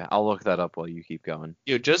 Okay, I'll look that up while you keep going.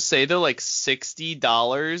 Just say they're like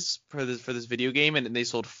 $60 for this video game, and they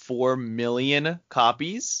sold 4 million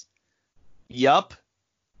copies. Yup.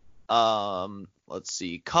 Let's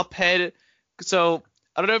see. Cuphead. So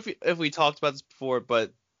I don't know if we talked about this before,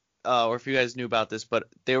 but or if you guys knew about this, but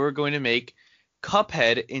they were going to make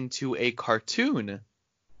Cuphead into a cartoon,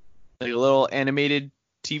 like a little animated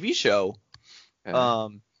TV show.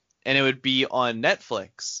 Okay. And it would be on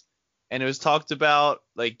Netflix. And it was talked about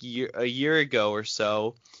like a year ago or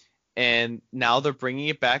so, and now they're bringing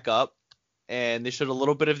it back up, and they showed a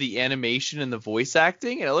little bit of the animation and the voice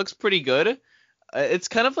acting, and it looks pretty good. It's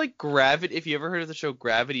kind of like Gravity. If you ever heard of the show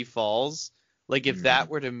Gravity Falls, like if that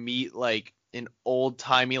were to meet like an old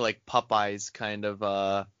timey like Popeyes kind of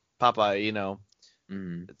Popeye,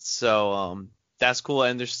 So that's cool,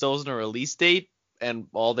 and there still isn't a release date, and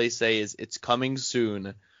all they say is it's coming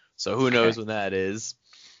soon. So who knows when that is.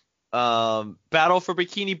 Battle for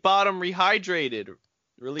Bikini Bottom Rehydrated,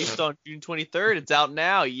 released on June 23rd. It's out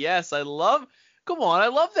now. Yes, I love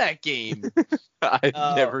that game. I've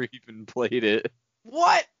never even played it.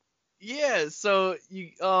 What? Yeah, so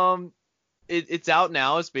it's out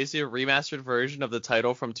now. It's basically a remastered version of the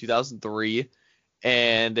title from 2003,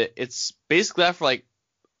 and it's basically that for like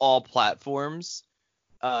all platforms.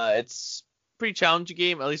 It's pretty challenging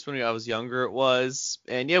game, at least when I was younger it was.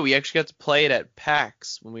 And yeah, we actually got to play it at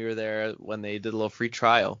PAX when we were there when they did a little free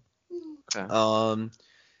trial. Okay.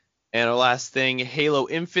 And our last thing, Halo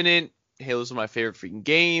Infinite. Halo's one of my favorite freaking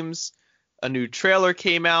games. A new trailer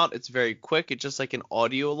came out. It's very quick. It's just like an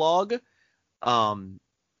audio log. And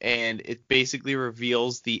it basically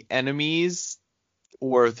reveals the enemies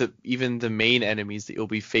or even the main enemies that you'll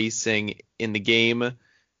be facing in the game,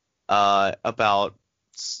 about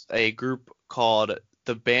a group called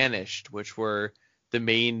the Banished, which were the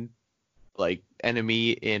main like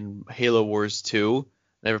enemy in Halo Wars 2.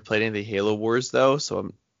 Never played any of the Halo Wars though, so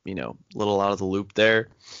I'm a little out of the loop there.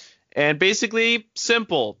 And basically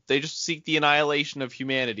simple. They just seek the annihilation of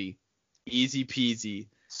humanity. Easy peasy.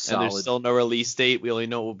 Solid. And there's still no release date. We only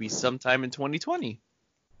know it will be sometime in 2020.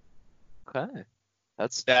 Okay.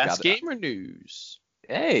 That's gamer news.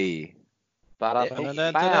 Hey.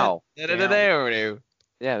 Wow.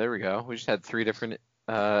 Yeah, there we go. We just had 3 different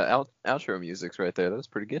outro musics right there. That was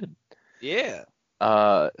pretty good. Yeah.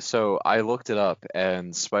 So I looked it up,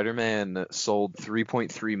 and Spider-Man sold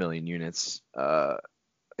 3.3 million units,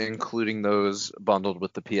 including those bundled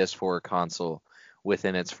with the PS4 console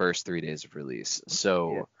within its first 3 days of release.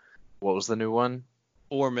 So What was the new one?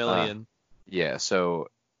 4 million. Yeah, so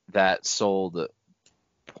that sold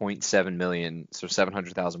 0.7 million, so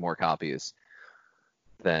 700,000 more copies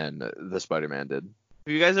than the Spider-Man did.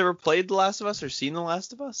 Have you guys ever played The Last of Us or seen The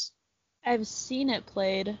Last of Us? I've seen it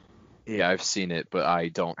played. Yeah, I've seen it, but I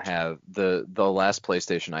don't have the last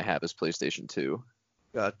PlayStation I have is PlayStation 2.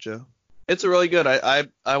 Gotcha. It's really good.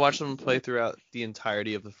 I watched them play throughout the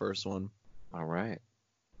entirety of the first one. All right.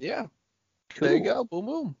 Yeah. Cool. There you go. Boom,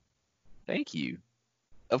 boom. Thank you.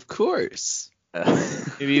 Of course.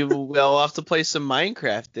 Maybe we'll have to play some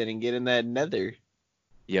Minecraft then and get in that nether.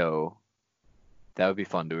 Yo, that would be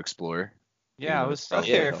fun to explore. Yeah, I though was it's stuck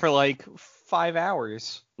probably there tough. for like 5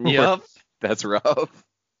 hours. Yup. That's rough.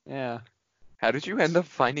 Yeah. How did you end up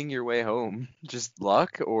finding your way home? Just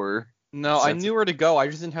luck or? No, I Sense- knew where to go. I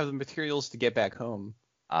just didn't have the materials to get back home.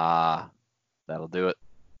 Ah, that'll do it.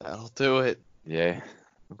 That'll do it. Yeah.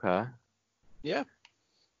 Okay. Yeah.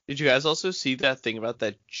 Did you guys also see that thing about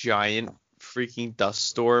that giant freaking dust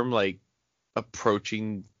storm like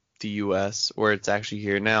approaching the US, or it's actually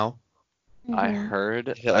here now? I Mhm. heard.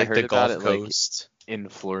 It hit I like heard the about Gulf it like Coast. in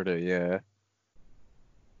Florida. Yeah.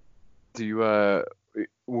 Do you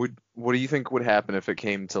what do you think would happen if it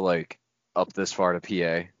came to like up this far to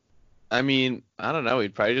PA? I mean, I don't know.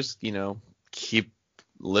 We'd probably just, keep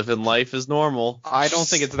living life as normal. I don't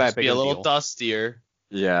think it's that Just big be of a a little deal. dustier.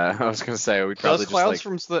 Yeah, I was gonna say we'd probably Dust just clouds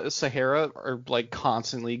like. from the Sahara are like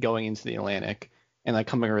constantly going into the Atlantic and like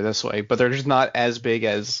coming over this way, but they're just not as big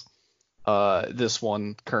as this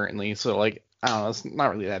one currently. So like I don't know, it's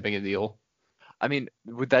not really that big a deal. I mean,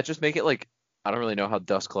 would that just make it like? I don't really know how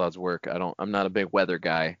dust clouds work. I'm not a big weather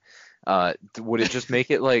guy. Would it just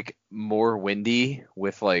make it like more windy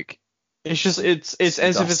with like? It's just it's Some as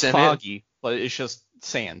if dust it's in it? foggy, but it's just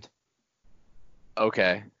sand.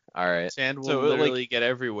 Okay, all right. Sand will So, like- literally get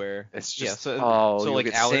everywhere. It's Yeah, just so oh, so you'll like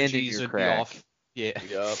get sand in allergies your would crack. be off. Yeah.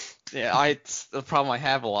 Yup. Yeah, it's the problem I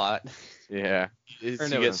have a lot. Yeah, You Or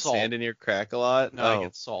no, get it's salt. sand in your crack a lot? No, I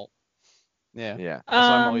get salt. Yeah. yeah. That's why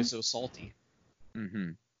I'm Um, always so salty.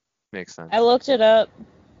 Mhm. Makes sense. I looked it up.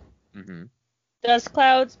 Mhm. Dust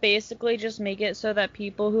clouds basically just make it so that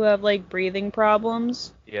people who have like breathing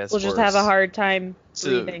problems Yeah, it's will just have a worse. hard time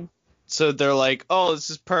So- breathing. So they're like, oh, this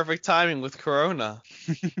is perfect timing with Corona.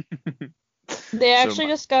 They So actually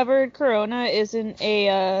discovered corona isn't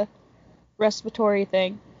a respiratory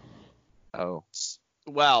thing. Oh.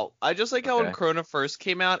 Wow. I just like how when Okay. Corona first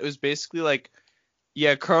came out, it was basically like,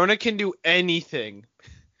 yeah, Corona can do anything.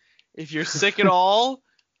 If you're sick at all,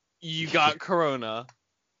 you got Corona.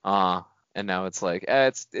 And now it's like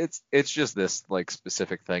it's just this like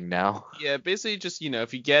specific thing now. Yeah, basically just,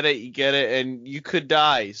 if you get it, you get it, and you could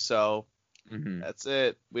die. So Mhm. that's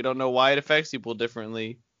it. We don't know why it affects people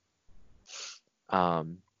differently.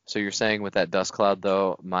 So you're saying with that dust cloud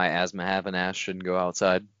though, my asthma having ass shouldn't go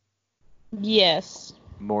outside? Yes.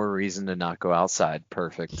 More reason to not go outside.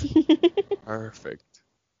 Perfect. Perfect.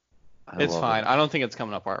 It's love fine. it. I don't think it's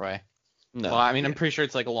coming up our way. No. Well, I mean, I'm pretty sure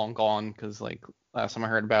it's like long gone because like last time I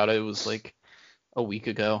heard about it, it was like a week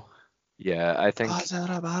ago. Yeah, I think Was that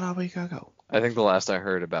about a week ago? the last I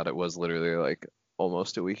heard about it was literally like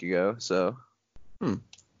almost a week ago. So.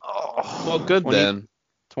 Oh, Well, good 20 then.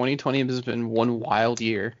 2020 has been one wild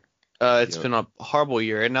year. It's Yep. been a horrible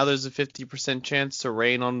year, and now there's a 50% chance to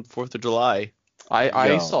rain on 4th of July. I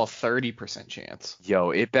Yo. saw 30% chance. Yo,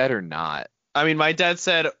 it better not. I mean, my dad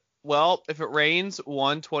said, well, if it rains,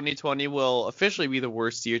 2020 will officially be the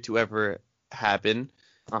worst year to ever happen.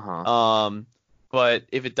 Uh-huh. But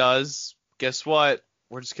if it does, guess what?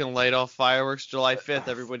 We're just gonna light off fireworks July 5th.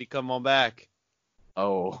 Everybody come on back.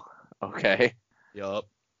 Oh, okay. Yup.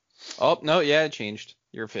 Oh, no, yeah, it changed.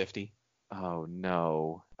 You're 50. Oh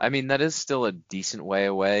no. I mean, that is still a decent way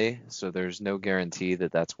away, so there's no guarantee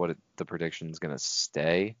that that's what the prediction's gonna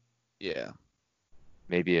stay. Yeah.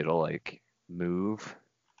 Maybe it'll like move.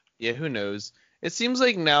 Yeah, who knows? It seems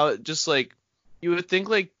like now, just like, you would think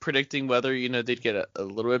like predicting weather, they'd get a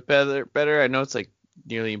little bit better. I know it's like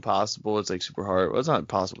nearly impossible. It's like super hard. Well, it's not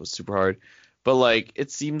impossible. It's super hard. But like,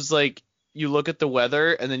 it seems like you look at the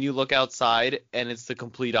weather and then you look outside and it's the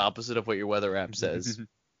complete opposite of what your weather app says.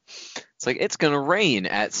 It's like it's gonna rain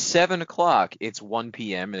at 7 o'clock. It's 1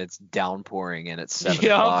 p.m. and it's downpouring and it's 7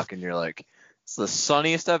 Yup. o'clock and you're like, it's the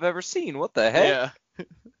sunniest I've ever seen. What the heck? Yeah.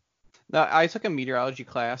 No, I took a meteorology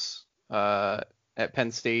class at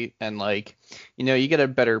Penn State, and like, you get a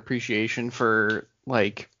better appreciation for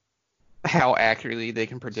like how accurately they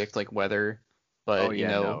can predict like weather. But Oh, yeah,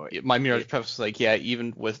 no, my meteorology professor was like, yeah,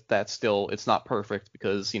 even with that, still it's not perfect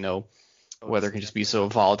because weather can just be so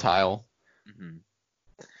volatile. Mhm.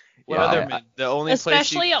 Weather, Yeah, man, the only place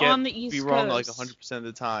Especially you get on the be East wrong like Coast. 100% of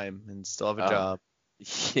the time and still have a Oh. job.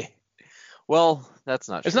 Yeah. Well, that's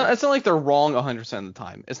not true. It's not like they're wrong 100% of the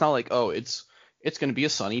time. It's not like, oh, it's going to be a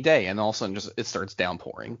sunny day and all of a sudden just it starts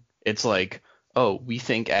downpouring. It's like, oh, we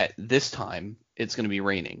think at this time it's going to be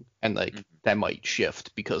raining, and like that might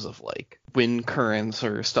shift because of like wind currents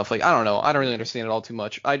or stuff like, I don't know. I don't really understand it all too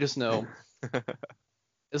much. I just know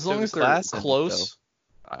as long as they're class in it, close.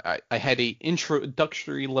 I had a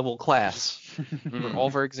introductory level class where all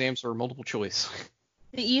of our exams were multiple choice.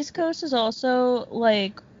 The East Coast is also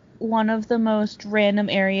like one of the most random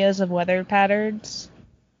areas of weather patterns.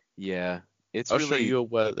 Yeah, it's I'll really show you a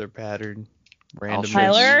weather pattern. I'll Random. show you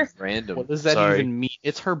Tyler? random. What does that Sorry. even mean?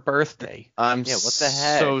 It's her birthday. I'm Yeah, what the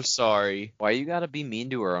heck? so sorry. Why you gotta be mean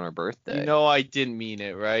to her on her birthday? You know I didn't mean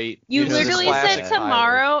it, right? You This is literally classic said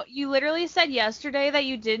tomorrow. You literally said yesterday that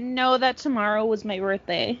you didn't know that tomorrow was my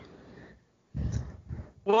birthday.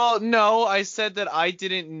 Well, no, I said that I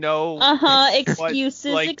didn't know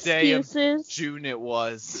Excuses, like, day of excuses. June it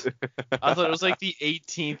was. I thought it was like the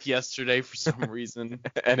 18th yesterday for some reason.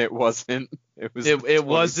 and it wasn't. It was. It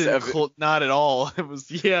wasn't 27th. not at all. It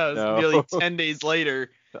was No. nearly 10 days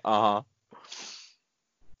later. Uh-huh.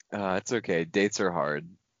 It's okay. Dates are hard.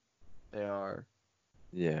 They are.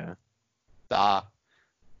 Yeah. Da.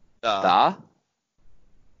 Da?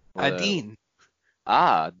 What, Adine.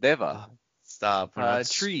 Deva. Stop. We're not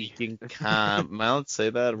Tree. speaking I don't say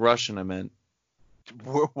that. Russian, I meant.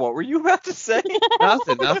 What were you about to say?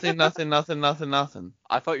 Nothing.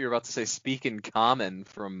 I thought you were about to say speak in common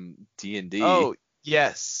from D&D. Oh,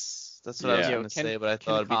 yes. That's what I was Yeah. going to say, but I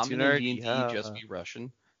thought it'd be too Common in nerdy. D&D Yeah. just be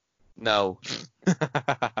Russian? No.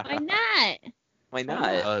 Why not? Why It not?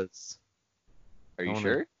 does. Are you I wanna-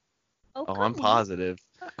 sure? Oh, Oh, come I'm on. positive.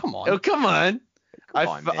 Come on. Oh, come on. Come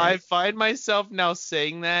on, man. I find myself now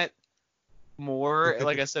saying that more.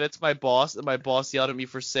 Like I said, it's my boss, and my boss yelled at me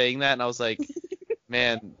for saying that, and I was like,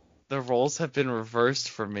 man, the roles have been reversed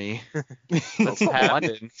for me. What's come on.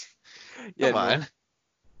 happened? Yeah, Come on.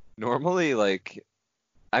 normally, like,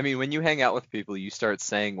 I mean, when you hang out with people, you start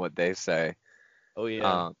saying what they say. Oh,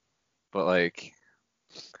 yeah. But like,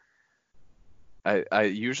 I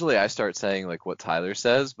usually I start saying like what Tyler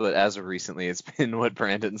says, but as of recently, it's been what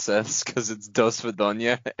Brandon says because it's Dos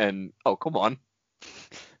Vidania and oh come on.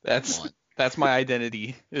 That's my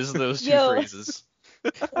identity, is those two Yo. phrases.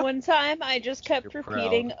 One time I just kept You're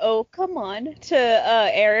repeating, "Oh, come on," to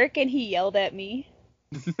Eric, and he yelled at me.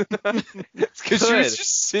 It's because she was Good.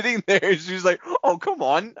 just sitting there and she was like, oh come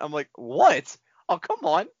on. I'm like, what? Oh come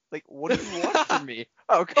on. Like, what do you want from me?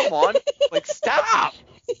 Oh come on. Like, stop.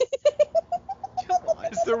 Come on.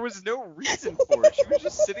 'Cause there was no reason for it. She was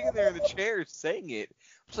just sitting there in the chair saying it. I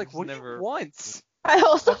was like, what do Never- you want? I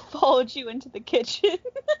also followed you into the kitchen.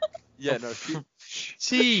 Yeah, no, she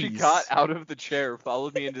Jeez. got out of the chair,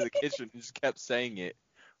 followed me into the kitchen, and just kept saying it.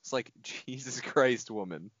 It's like, Jesus Christ,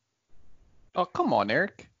 woman. Oh, come on,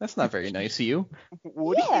 Eric. That's not very nice of you.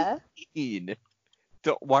 What Yeah. do you mean?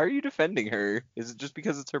 Why are you defending her? Is it just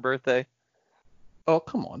because it's her birthday? Oh,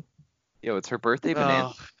 come on. Yo, it's her birthday, banana.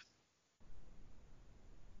 Ugh.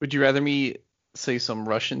 Would you rather me say some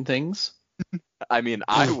Russian things? I mean,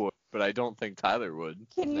 I would, but I don't think Tyler would.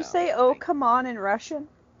 Can you No. say "Oh, come on" in Russian?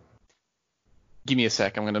 Give me a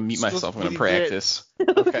sec. I'm going to mute myself. I'm going to Believe it. practice.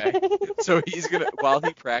 Okay. So he's gonna, while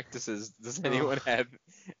he practices, does anyone have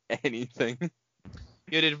anything?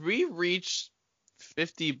 Yeah, did we reach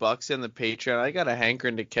 $50 on the Patreon? I got a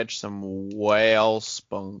hankering to catch some whale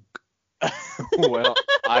spunk. Well,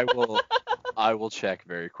 I will check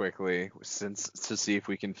very quickly to see if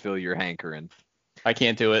we can fill your hankering. I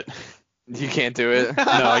can't do it. You can't do it. No,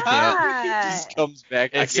 I can't. He just comes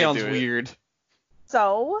back. I It can't sounds do it. weird.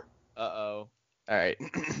 So, Uh-oh. All right.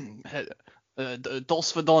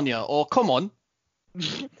 Dos Vidania. Oh, come on.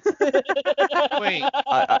 Wait,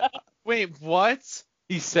 wait, what?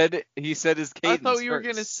 He said his I cadence. thought you were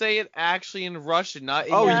first. gonna say it actually in Russian, not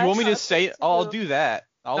in Oh, your, Yeah, you I want me to thought say so it? Oh, I'll too. do that.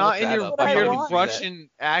 I'll not look in that your up. I weird want. Russian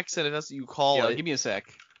accent, if that's what you call Yeah, it. give me a sec.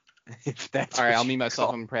 If that's All right, what I'll you mute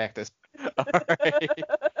myself call- in practice. All right.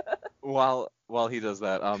 While he does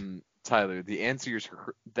that, Tyler, the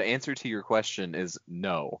answer to your question is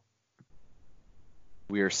no.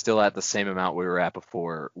 We are still at the same amount we were at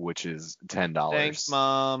before, which is $10. Thanks,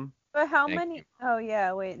 Mom. but how Thank many? you. Oh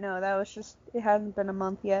yeah, wait, no, that was just. It hasn't been a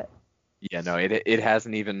month yet. Yeah, no, it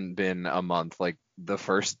hasn't even been a month. Like the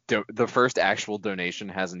first actual donation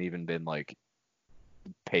hasn't even been like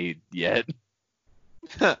paid yet.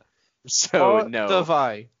 So no.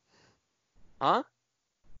 Davai. Huh?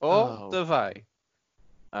 Oh, Oh. davai.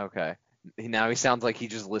 Okay. Now he sounds like he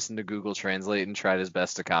just listened to Google Translate and tried his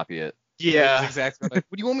best to copy it. That's exactly what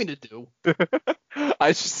do you want me to do?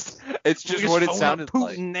 It's just We what it phone up sounded Putin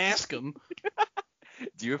like. and ask him.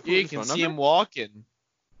 Do you have Yeah, you Putin's can phone see number? him walking.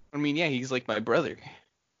 I mean, yeah, he's like my brother.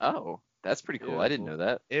 Oh, that's pretty cool. I didn't know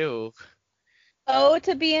that. Ew. Oh,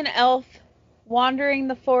 to be an elf wandering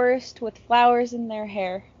the forest with flowers in their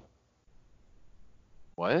hair.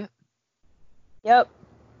 What? Yep.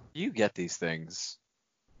 You get these things.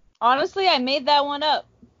 Honestly, I made that one up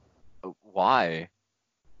Why?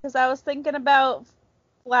 because I was thinking about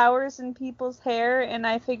flowers in people's hair, and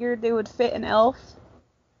I figured they would fit an elf.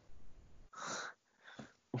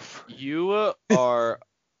 You are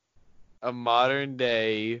a modern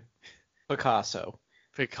day Picasso.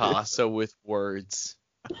 Picasso with words.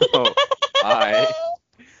 Oh,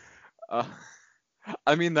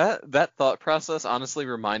 I mean that thought process honestly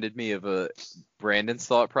reminded me of a Brandon's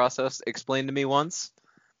thought process explained to me once.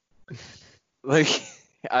 Like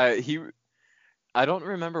I don't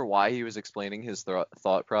remember why he was explaining his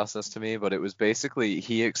thought process to me, but it was basically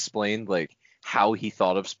he explained like how he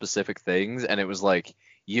thought of specific things, and it was like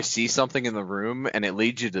you see something in the room and it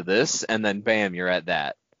leads you to this, and then bam, you're at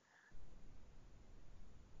that.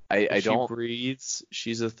 I If don't. She breathes.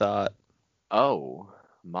 She's a thought. Oh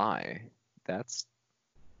my,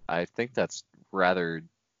 I think that's rather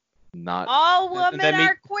not. All And women that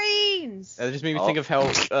are queens. That just made me Oh. think of how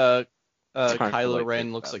Time for, Kylo like, Ren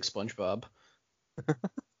think looks about like SpongeBob.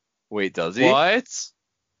 Wait, does he? What?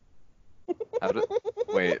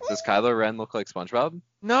 Wait, does Kylo Ren look like SpongeBob?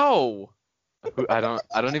 No. I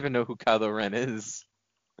don't even know who Kylo Ren is.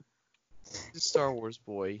 He's a Star Wars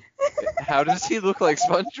boy. How does he look like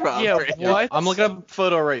SpongeBob? Yeah, Brandon? what? I'm looking up a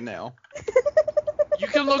photo right now. You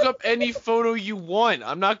can look up any photo you want.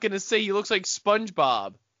 I'm not gonna say he looks like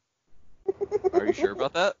SpongeBob. Are you sure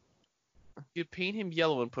about that? You paint him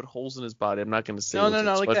yellow and put holes in his body. I'm not gonna say No, he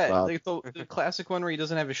looks like that. SpongeBob. Like the classic one where he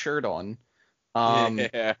doesn't have a shirt on.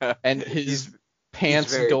 Yeah. And his He's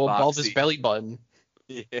pants very go above his boxy. belly button.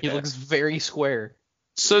 Yeah. He looks very square.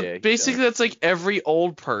 So Yeah, he basically, that's like every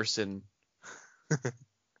old person.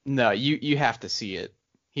 No, you have to see it.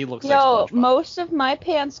 He looks Yo, like SpongeBob. most of my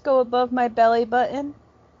pants go above my belly button.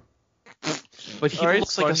 But he Alright,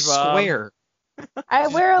 looks like a SpongeBob. square. I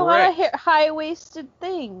wear a lot of correct. high-waisted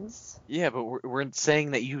things. Yeah, but we're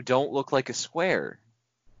saying that you don't look like a square.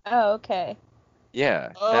 Oh, okay.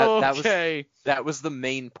 Yeah. Okay. That was the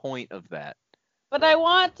main point of that. But I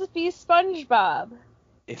want to be SpongeBob.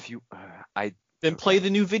 If you Then play the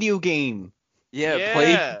new video game. yeah,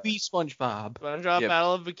 play Yeah. Be SpongeBob. SpongeBob Yeah.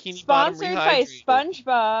 Battle of Bikini Bottom Sponsored by Rehydrated.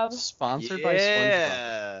 SpongeBob. Sponsored by SpongeBob.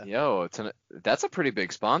 Yeah. Yo, that's a pretty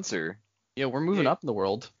big sponsor. Yeah, we're moving Yeah. up in the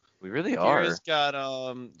world. We really are. Kira's got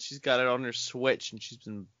she's got it on her Switch and she's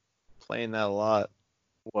been playing that a lot.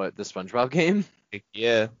 What, the SpongeBob game?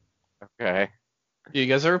 Yeah. Okay. You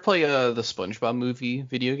guys ever play the SpongeBob movie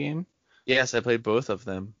video game? Yes, I played both of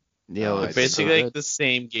them. Yeah, Oh, well, it's it's Basically so like good. the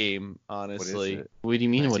same game, honestly. it? What do you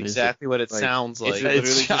mean? That's What is exactly what it Like, sounds it's like. literally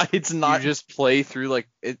It's just- it's not. You just play through like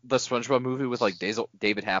the SpongeBob movie with like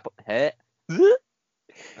David Huh?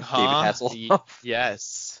 Hasselhoff.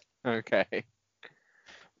 Yes. Okay.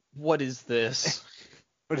 What is this?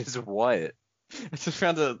 What is what? I just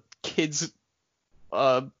found a kid's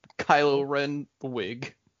Kylo Ren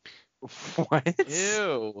wig. What?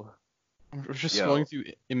 Ew. I'm just Yo. going through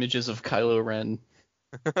images of Kylo Ren.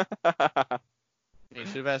 You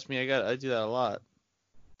should have asked me. I do that a lot.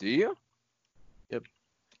 Do you? Yep.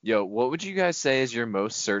 Yo, what would you guys say is your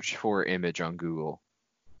most searched for image on Google?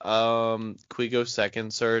 Quigo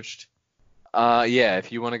second searched. Yeah,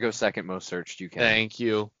 if you want to go second most searched, you can. Thank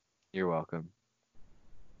you. You're welcome.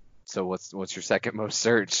 So what's your second most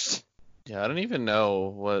searched? Yeah, I don't even know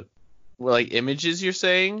what like images you're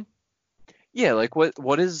saying. Yeah, like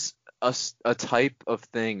what is a type of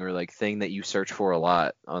thing or like thing that you search for a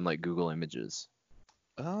lot on like Google Images?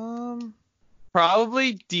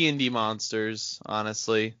 Probably D&D monsters,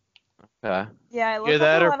 honestly. Okay. Yeah, I look Yeah, up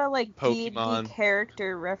that a or lot of like Pokemon. D&D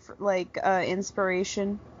character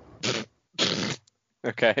inspiration.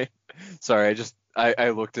 Okay. Sorry, I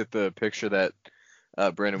looked at the picture that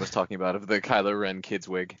Brandon was talking about of the Kylo Ren kid's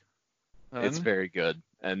wig. It's very good,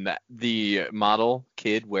 and the model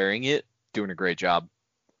kid wearing it doing a great job.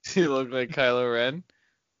 You look like Kylo Ren.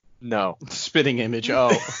 No, Spitting image. Oh.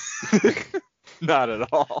 not at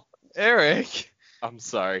all. Eric. I'm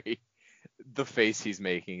sorry. The face he's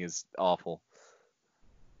making is awful.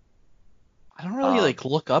 I don't really Um, like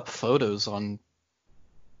look up photos on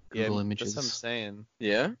Google Yeah, Images. that's what I'm saying.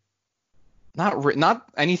 Yeah. Not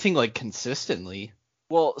anything like consistently.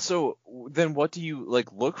 Well, so then what do you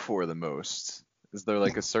like look for the most? Is there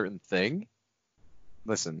like a certain thing?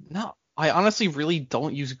 Listen. No, I honestly really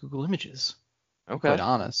don't use Google Images. Okay. Quite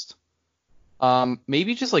honest.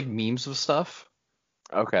 Maybe just like memes of stuff.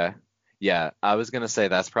 Okay. Yeah, I was gonna say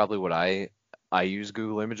that's probably what I use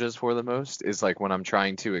Google Images for the most, is like when I'm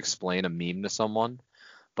trying to explain a meme to someone,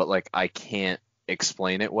 but like I can't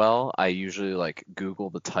explain it well. I usually like Google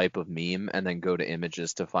the type of meme and then go to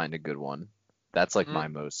images to find a good one. That's like my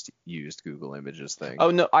most used Google Images thing.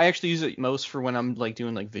 Oh no, I actually use it most for when I'm like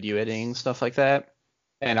doing like video editing and stuff like that,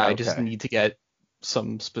 and I just Okay. need to get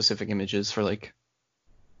some specific images for like,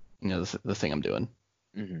 the thing I'm doing.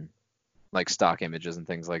 hmm Like stock images and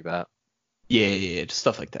things like that. Yeah, just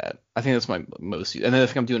stuff like that. I think that's my most. And then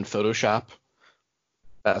if I'm doing Photoshop,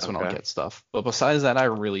 that's when I'll Okay. get stuff. But besides that, I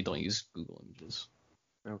really don't use Google Images.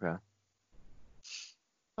 Okay.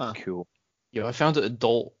 Huh. Cool. Yo, I found an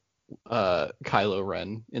adult Kylo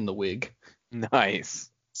Ren in the wig. Nice.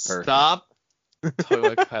 Perfect. Stop talking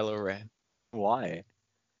about Kylo Ren. Why?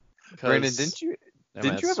 'Cause- Brandon, Never didn't you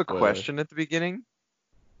mind, have a spoiler. question at the beginning?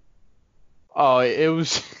 Oh, it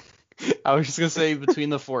was. I was just gonna say, between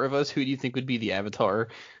the four of us, who do you think would be the Avatar?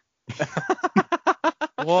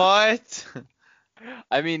 What?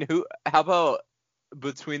 I mean, how about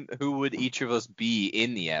between who would each of us be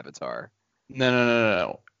in the Avatar?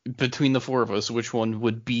 No. Between the four of us, which one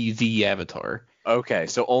would be the Avatar? Okay,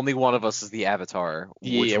 so only one of us is the Avatar.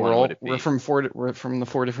 Which one would it be? we're from the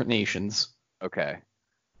four different nations. Okay.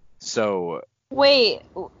 So Wait,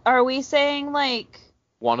 are we saying like,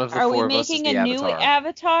 one of the are we four of us is making the a new Avatar.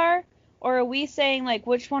 avatar, or are we saying like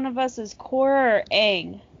which one of us is Korra or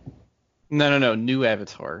Aang? No, new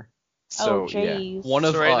Avatar. So oh, yeah. jeez. One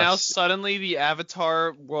of So right now, us. suddenly the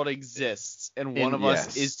Avatar world exists, and one of us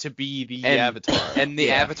yes. is to be the And- Avatar. And the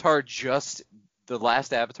Yeah. the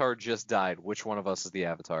last Avatar just died. Which one of us is the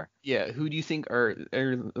Avatar? Yeah, who do you think are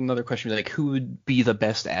another question, like who would be the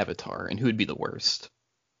best Avatar and who would be the worst?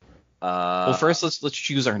 Well, first let's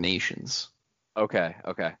choose our nations. Okay.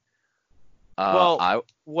 Well,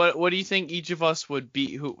 what do you think each of us would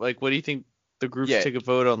be? What do you think the group should Yeah. take a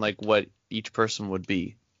vote on, like what each person would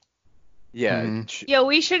be? yeah. Mhm. Yo,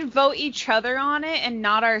 we should vote each other on it and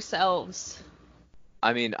not ourselves.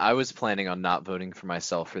 I mean, I was planning on not voting for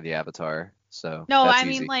myself for the Avatar, so No, that's I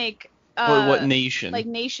mean easy. like What nation? like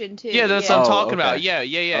nation too. Yeah, that's what I'm Oh, talking okay. about. Yeah,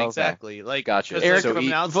 Okay. exactly. Like, Gotcha. 'cause, Eric, like, from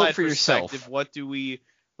an vote outside for yourself. perspective, what do we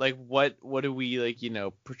like? What do we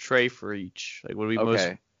like? Portray for each? Like, what do we most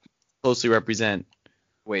Okay. closely represent?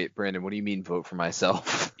 Wait, Brandon, what do you mean vote for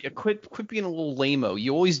myself? Yeah, quit being a little lame-o.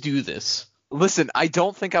 You always do this. Listen, I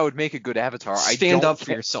don't think I would make a good Avatar. Stand I up for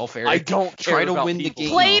don't yourself, Eric. I don't Try care to about win the people.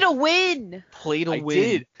 game. Play to win. Play to I win.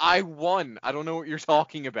 did. I won. I don't know what you're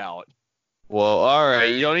talking about. Well, all right.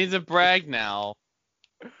 You don't need to brag now.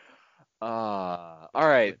 All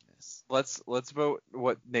right. Goodness. Let's vote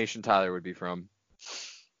what nation Tyler would be from.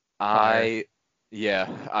 Fire.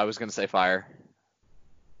 I was gonna say fire.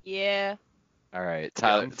 Yeah. All right, I'm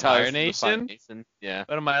Tyler. Fire Tyler's from the Nation? Nation. Yeah.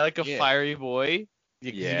 But am I like a Yeah. fiery boy?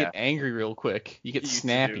 Yeah, 'cause Yeah. you get angry real quick. You get You do.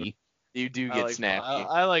 snappy. You do I get like, snappy,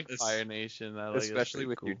 I like Es- Fire Nation. I like that's especially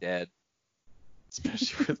pretty with your cool. dad.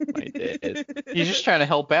 Especially with my dad. He's just trying to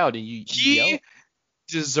help out, and you He yell.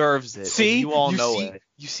 deserves it. and See, you all know see, it.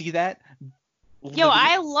 You see that? Yo,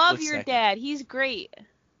 I love Split your second. dad. He's great.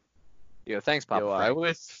 Yo, thanks, Papa. Yo, I Frank. would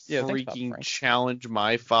Yeah, thanks, Papa freaking Frank. challenge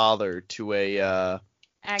my father to a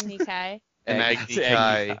Agni Kai. an Agni- Agni Agni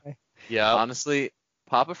Kai. Kai. Yeah. Honestly,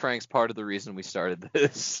 Papa Frank's part of the reason we started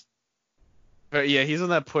this. But yeah, he's the one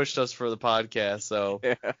that pushed us for the podcast, so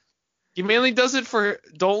Yeah. he mainly does it for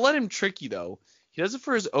don't let him trick you though. He does it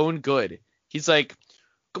for his own good. He's like,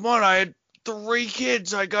 come on, I had 3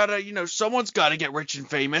 kids. I gotta, someone's gotta get rich and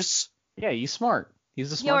famous. Yeah, he's smart.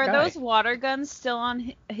 He's a Yo, smart are guy. those water guns still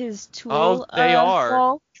on his tool? Oh, they are.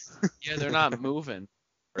 wall? Yeah, they're not moving.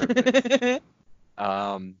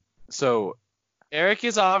 So Eric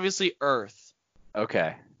is obviously Earth.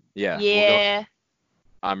 okay, yeah. Yeah.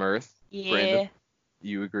 I'm Earth. Yeah. Brandon?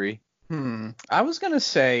 You agree? I was gonna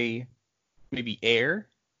say maybe air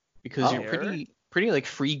because Oh. you're pretty like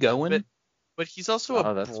free going. But he's also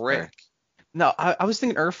Oh, a that's brick. fair. No, I was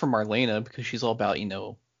thinking Earth for Marlena because she's all about the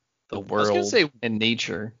was world gonna say- and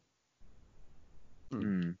nature.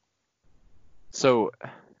 Hmm. So,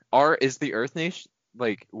 is the Earth Nation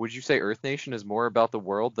would you say Earth Nation is more about the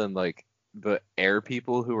world than like the air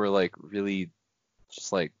people who are like really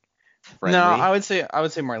just like friendly? No, I would say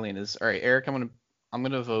Marlena's. All right, Eric, I'm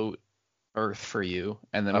gonna vote Earth for you,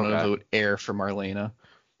 and then I'm gonna Okay. vote air for Marlena.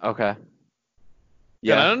 Okay.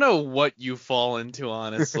 Yeah. I Yeah. don't know what you fall into,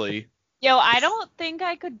 honestly. Yo, I don't think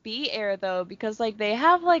I could be air though because like they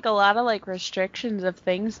have like a lot of like restrictions of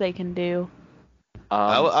things they can do.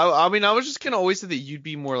 I mean, I was just gonna always say that you'd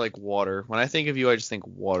be more like water. When I think of you, I just think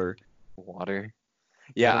water. Water.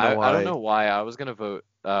 Yeah, I don't know I don't why. know why I was gonna vote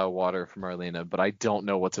water for Marlena, but I don't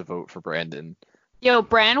know what to vote for Brandon. Yo,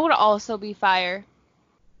 Bran would also be fire.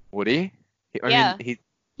 Would he? Yeah. Mean,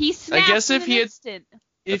 He snapped guess in if an he had- instant.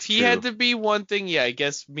 If That's he true. had to be one thing, yeah, I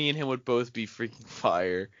guess me and him would both be freaking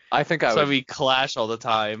fire. I think I So would. we clash all the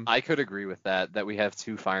time. I could agree with that we have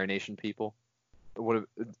two Fire Nation people.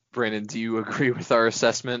 Brandon, do you agree with our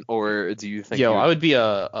assessment, or do you think? Yo, you I would be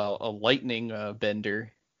a lightning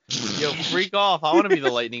bender. Yo, freak off! I want to be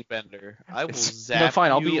the lightning bender. I will zap No,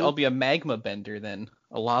 fine. you. I'll be a magma bender then,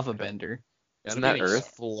 a lava bender. Isn't Gotta that be an Earth?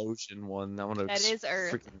 Explosion one. I want to. That is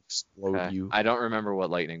Earth. Freaking explode Okay. you. I don't remember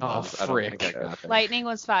what lightning Oh, was. I don't think I frick. got that. Lightning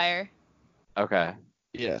was fire. Okay.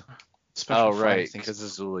 Yeah. Special Oh fire right, things. because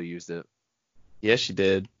Azula used it. Yes, she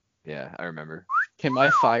did. Yeah, I remember. Can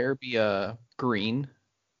my fire be green?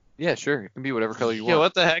 Yeah, sure. It can be whatever color you Yeah, want.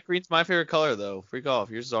 what the heck? Green's my favorite color though. Freak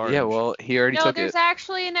off. Yours is orange. Yeah, well, he already No, took there's it.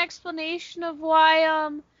 actually an explanation of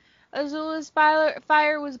why Azula's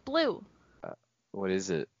fire was blue. What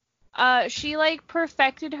is it? She like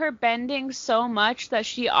perfected her bending so much that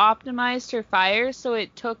she optimized her fire so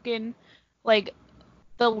it took in like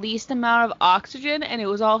the least amount of oxygen, and it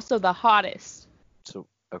was also the hottest. So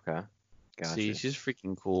okay. Gotcha. See, she's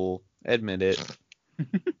freaking cool. Admit it.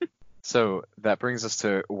 So that brings us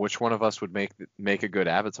to which one of us would make a good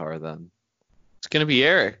avatar then? It's gonna be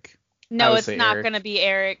Eric. I No, would it's say not Eric. gonna be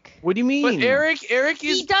Eric. What do you mean? But Eric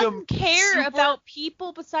is He doesn't care super- about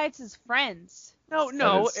people besides his friends. No,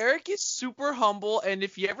 That is- Eric is super humble, and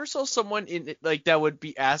if you ever saw someone in like that would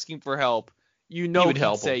be asking for help, you know would he'd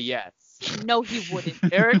help say him. yes. No, he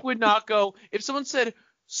wouldn't. Eric would not go if someone said,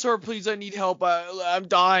 "Sir, please, I need help. I'm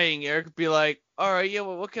dying." Eric would be like, "All right, yeah,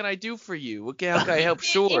 well, what can I do for you? How can I help?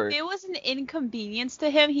 Sure." If it was an inconvenience to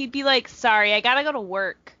him, he'd be like, "Sorry, I gotta go to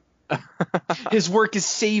work." His work is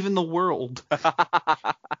saving the world.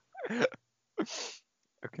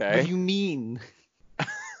 Okay. What do you mean?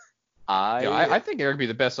 I I think Eric would be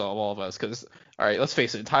the best of all of us, because, all right, let's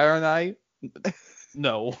face it, Tyler and I,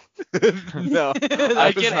 no. no.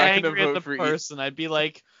 I'd was get not gonna angry at vote the for you. person. I'd be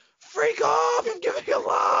like, "Freak off! I'm giving a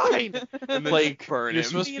line." And then Like, burn you're him.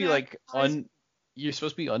 supposed to be like you're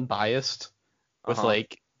supposed to be unbiased with Uh-huh.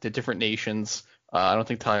 like the different nations. I don't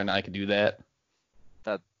think Tyler and I could do that.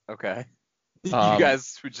 Okay. You Um,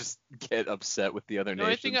 guys would just get upset with the other No, I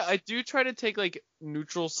nations. think I do try to take like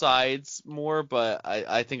neutral sides more, but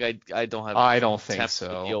I think I don't have. I don't think temps to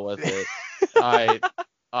so. deal with it.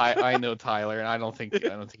 I know Tyler, and I don't think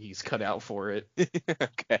he's cut out for it.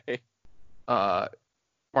 Okay.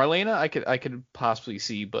 Marlena, I could possibly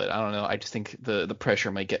see, but I don't know. I just think the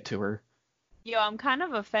pressure might get to her. Yo, I'm kind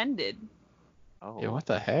of offended. Oh. Yeah, what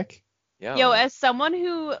the heck? Yeah. Yo, as someone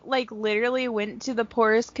who like literally went to the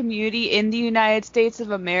poorest community in the United States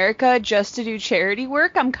of America just to do charity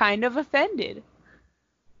work, I'm kind of offended.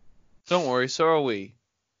 Don't worry, so are we.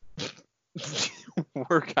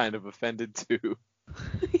 We're kind of offended too.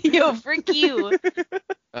 Yo, frick you.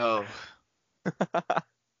 Oh,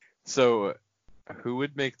 So, who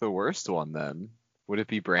would make the worst one then? Would it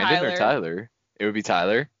be Brandon or Tyler. Tyler? It would be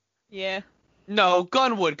Tyler. Yeah. no,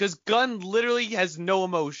 Gun would, because Gun literally has no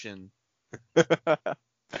emotion.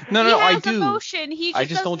 No, He I has do. emotion. He just, I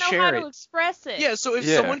just doesn't don't know share how it. to express it. Yeah, so if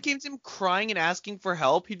Yeah. someone came to him crying and asking for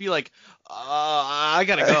help, he'd be like, I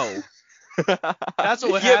gotta go. That's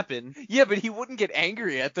what would Yeah. happen. Yeah, but he wouldn't get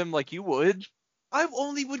angry at them like you would. I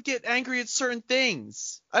only would get angry at certain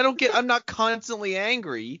things. I'm not constantly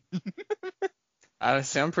angry. I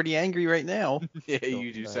sound pretty angry right now. Yeah, Oh,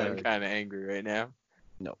 you do sound God. kind of angry right now.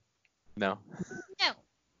 No. No. No.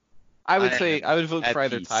 I would I say am I would vote at for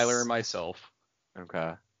either peace. Tyler or myself.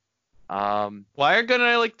 Okay. Why are Gun and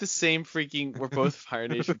I like the same freaking? We're both Fire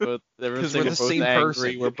Nation. Both. Everyone's 'Cause we're saying the both same angry.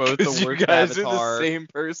 person. We're both the You worst guys avatar. are the same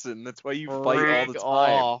person. That's why you fight all the Freak time.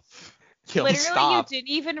 off. Yo, Literally, stop. you didn't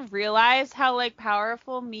even realize how like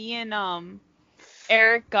powerful me and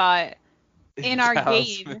Eric got in our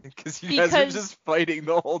game. Because you guys are Because- just fighting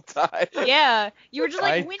the whole time. Yeah, you were just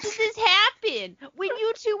like, I- when did this happen? When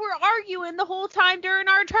you two were arguing the whole time during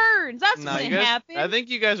our turns. That's Nah, when you it guys, happened. I think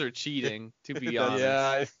you guys are cheating. To be honest.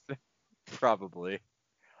 Yeah, probably.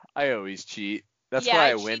 I always cheat. That's yeah, why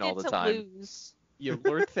I I win all cheated the to time. lose. Yo,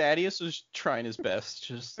 Lord Thaddeus was trying his best.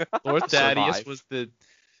 Just Lord Thaddeus Survive. was the.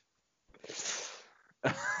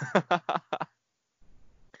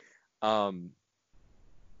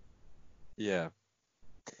 Yeah.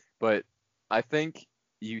 But I think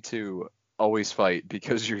you two always fight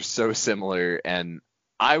because you're so similar, and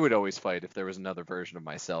I would always fight if there was another version of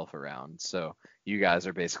myself around. So you guys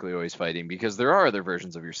are basically always fighting because there are other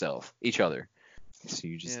versions of yourself, each other. So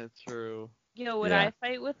you just Yeah, true. Yo, would Yeah. I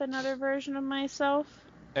fight with another version of myself?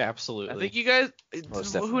 Absolutely. I think you guys,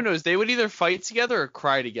 Most who definitely. knows? They would either fight together or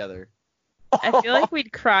cry together. I feel like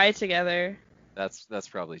we'd cry together. That's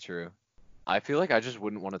probably true. I feel like I just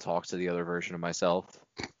wouldn't want to talk to the other version of myself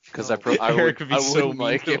because No. Eric would be I so wouldn't mean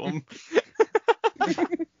like to him.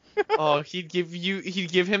 Oh, he'd give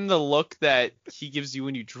him the look that he gives you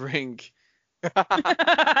when you drink.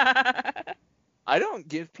 I don't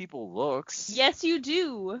give people looks. Yes, you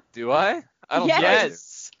do. Do I? I don't Yes. think I do.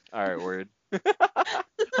 Yes. All right, word.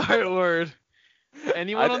 Hard word.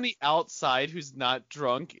 Anyone I- on the outside who's not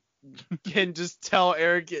drunk can just tell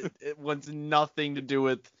Eric it wants nothing to do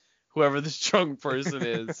with whoever this drunk person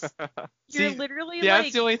is. You're See, literally that's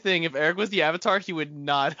like the only thing. If Eric was the Avatar, he would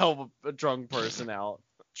not help a drunk person out.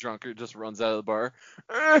 Drunkard just runs out of the bar.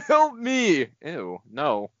 Help me! Ew,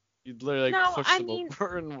 no. You'd literally No, push I them mean-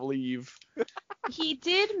 over and leave. he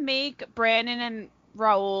did make Brandon and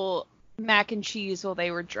Raul mac and cheese while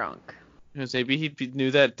they were drunk. Because maybe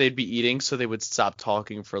knew that they'd be eating, so they would stop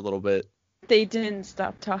talking for a little bit. They didn't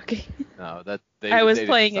stop talking. No, that they. I was they didn't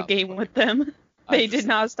playing a stop game talking. with them. I They just- did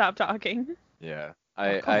not stop talking. Yeah,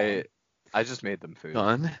 Oh, come on. I just made them food.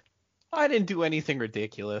 Done. I didn't do anything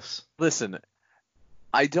ridiculous. Listen,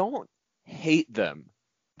 I don't hate them.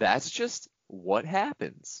 That's just what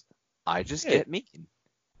happens. I just Yeah. get mean.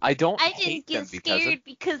 I don't I hate didn't them get scared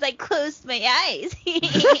because I closed my eyes.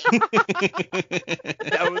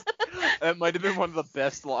 that might have been one of the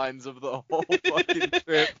best lines of the whole fucking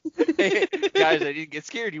trip. Hey, guys, I didn't get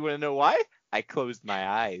scared. You want to know why? I closed my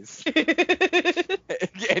eyes.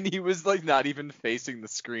 And he was like not even facing the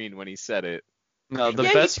screen when he said it. No, the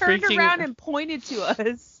yeah, best he turned freaking around and pointed to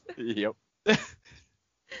us. Yep.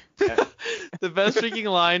 the best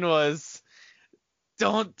freaking line was,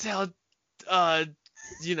 "Don't tell,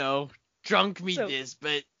 drunk me So- this,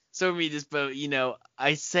 but so me this, but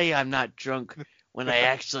I say I'm not drunk when I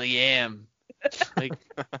actually am." Like,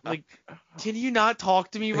 can you not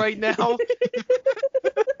talk to me right now?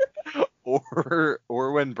 Or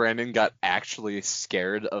when Brandon got actually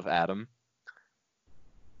scared of Adam.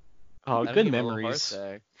 Oh, That'd good give me a little memories. heart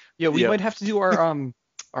attack. Yeah, we Yep. might have to do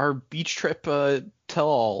our beach trip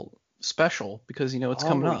tell-all special because it's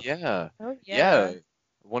coming up. Yeah. Oh Yeah.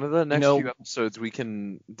 One of the next know- few episodes we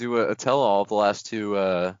can do a tell-all of the last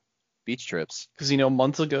two beach trips. Because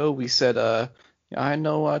months ago we said I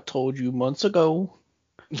know I told you months ago.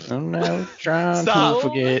 I'm now trying Stop. to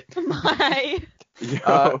forget. My.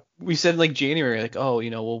 We said like January, like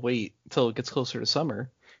we'll wait until it gets closer to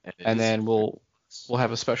summer, and then we'll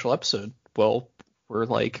have a special episode. Well, we're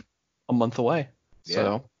like a month away,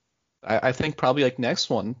 so I think probably like next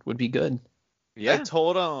one would be good. Yeah. I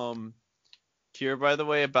told Kira, by the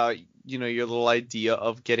way, about your little idea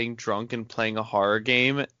of getting drunk and playing a horror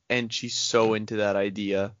game, and she's so into that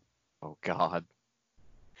idea. Oh God.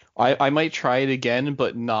 I might try it again,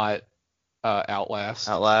 but not Outlast.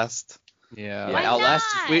 Outlast. Yeah. Yeah, Why Outlast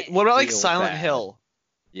not? is Wait, what about like real Silent bad. Hill?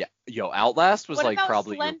 Yeah. Yo, Outlast was What like about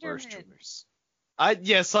probably your first Slenderman? choice.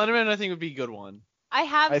 Slenderman I think would be a good one. I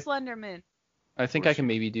have I- Slenderman. I think I can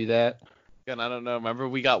maybe do that. And I don't know. Remember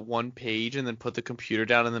we got one page and then put the computer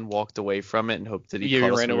down and then walked away from it and hoped that he Yeah, we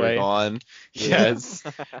caught us ran when we were away. gone. Yes.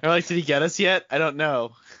 Or like, did he get us yet? I don't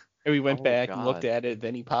know. And we went Oh, back and looked God. at it.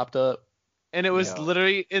 Then he popped up. And it was Yeah.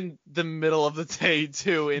 literally in the middle of the day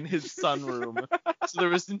too, in his sunroom. So there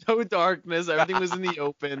was no darkness. Everything was in the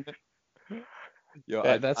open.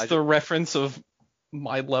 Yo, That's the reference of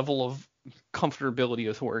my level of comfortability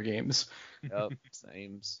with horror games. Yep,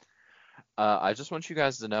 sames. I just want you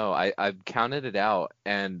guys to know I've counted it out,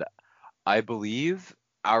 and I believe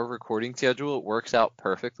our recording schedule works out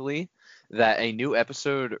perfectly that a new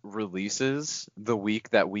episode releases the week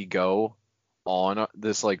that we go on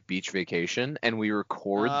this like beach vacation, and we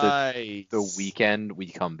record the weekend we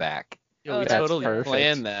come back. Yeah, Oh, we that's totally perfect.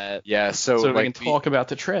 planned that. Yeah, so So we like can talk about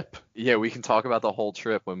the trip. yeah, we can talk about the whole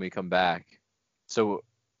trip when we come back. So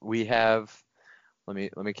we have, let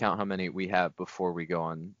me count how many we have before we go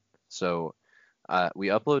on. So we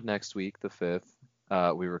upload next week, the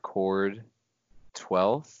 5th. We record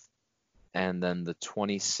 12th, and then the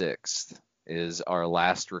 26th is our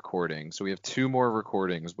last recording. So we have 2 more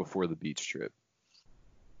recordings before the beach trip.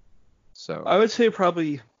 So I would say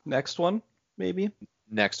probably next one, maybe.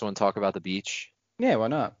 next one, talk about the beach. Yeah, why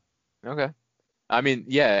not? Okay. I mean,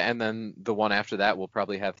 yeah, and then the one after that, we'll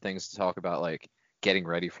probably have things to talk about, like getting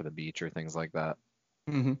ready for the beach or things like that.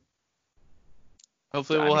 Mm-hmm.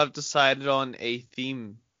 Hopefully I we'll mean- have decided on a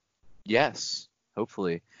theme. Yes,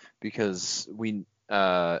 hopefully, because we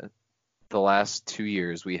the last 2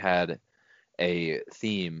 years we had a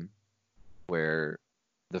theme where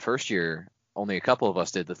the first year only a couple of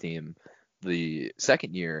us did the theme. The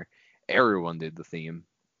second year everyone did the theme,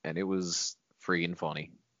 and it was freaking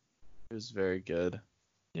funny. It was very good.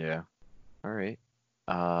 Yeah. All right.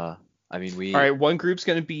 I mean, All right, one group's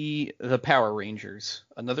gonna be the Power Rangers.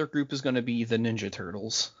 Another group is gonna be the Ninja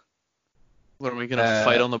Turtles, What, are we gonna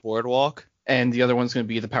fight on the boardwalk? and the other one's gonna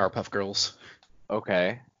be the Powerpuff Girls.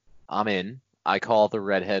 Okay, I'm in. I call the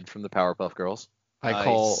redhead from the Powerpuff Girls. I Nice.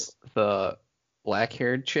 call the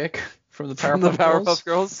black-haired chick from the From Powerpuff the Girls. Powerpuff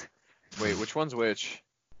Girls. Wait, which one's which?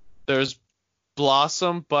 There's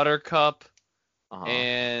Blossom, Buttercup, Uh-huh.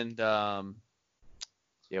 and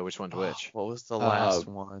Yeah, which one's which? what was the last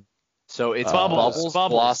one? So it's Bubbles,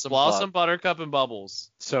 Blossom, Blossom, Buttercup, and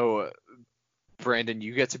Bubbles. So, Brandon,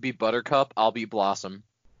 you get to be Buttercup. I'll be Blossom.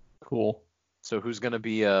 Cool. So who's gonna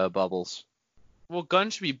be Bubbles? Well, Gun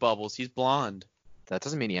should be Bubbles. He's blonde. That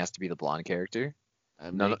doesn't mean he has to be the blonde character.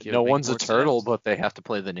 That'd No, make it no make one's a more turtle, sense. but they have to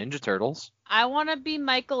play the Ninja Turtles. I want to be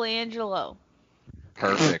Michelangelo.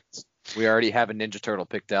 Perfect. We already have a Ninja Turtle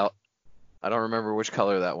picked out. I don't remember which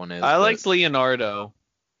color that one is. I but liked Leonardo.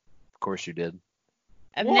 Of course you did.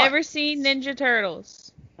 I've What? never seen Ninja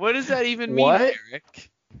Turtles. What does that even mean, What? Eric?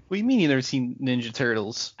 What do you mean you never seen Ninja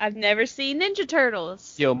Turtles? I've never seen Ninja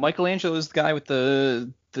Turtles. Yo, Michelangelo is the guy with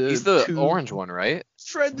the He's the two- orange one, right?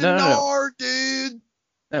 Shred the No, no, no. Nard, dude.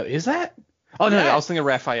 No, is that? Oh no, Yeah. I was thinking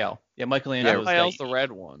Raphael. Yeah, Michelangelo. Raphael's the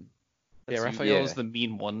red one. Yeah, That's Raphael yeah. is the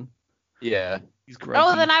mean one. Yeah. He's Oh,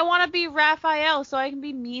 grumpy. then I want to be Raphael so I can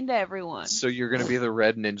be mean to everyone. So you're gonna be the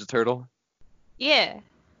red Ninja Turtle? Yeah.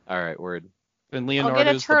 All right, word. Then I'll Leonardo's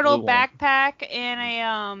get a turtle the blue one. backpack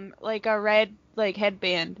and a like a red like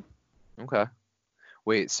headband. Okay.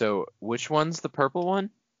 Wait, so which one's the purple one?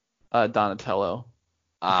 Donatello.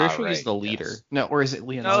 I'm pretty sure he's the leader. yes. No, or is it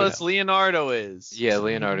Leonardo? No, it's Leonardo is. Yeah,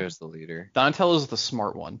 Leonardo's the leader. Donatello's the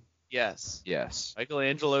smart one. Yes. Yes.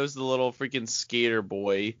 Michelangelo's the little freaking skater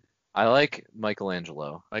boy. I like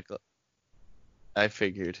Michelangelo. I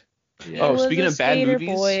figured. Yeah. Oh, He was speaking a of bad skater movies-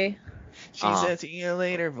 boy. Uh-huh. see you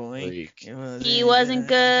later, boy. He wasn't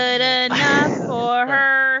good enough for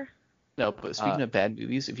her. No, but speaking of bad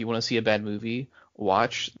movies, if you want to see a bad movie,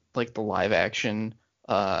 watch like the live action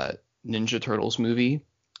Ninja Turtles movie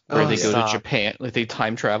where Oh, they go stop. to Japan, like they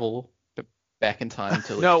time travel back in time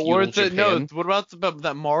to like No, feudal or Japan. what about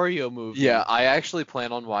that Mario movie? Yeah, I actually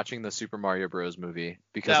plan on watching the Super Mario Bros. Movie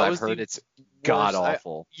because That I've was heard the it's god worst.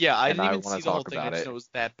 awful. Yeah, I And didn't I even wanna see the whole talk thing. I about just it. know it was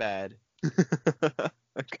that bad.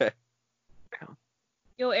 Okay.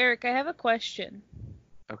 Yo, Eric, I have a question.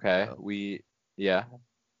 Okay. Yeah.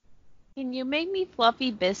 Can you make me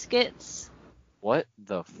fluffy biscuits? What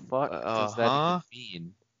the fuck does that Uh-huh. even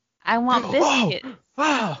mean? I want Oh! biscuits.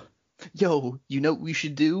 Wow. Yo, you know what we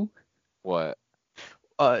should do? What?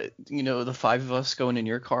 The five of us going in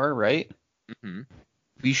your car, right? Hmm.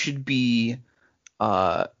 We should be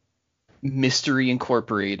Mystery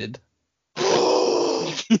Incorporated.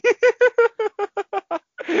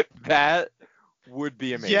 That would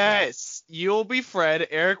be amazing. Yes, you'll be Fred.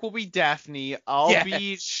 Eric will be Daphne. I'll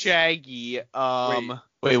be Shaggy. Wait,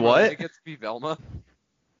 Does what? Marlena get to be Velma?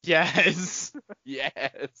 Yes.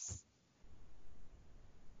 Yes.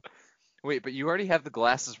 Wait, but you already have the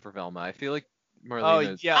glasses for Velma. I feel like Oh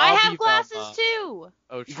Marlena. yeah. I I'll have be glasses Velma. too.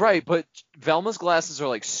 Oh, true. Right, but Velma's glasses are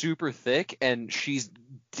like super thick, and she's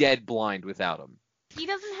dead blind without them. He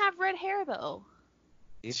doesn't have red hair though.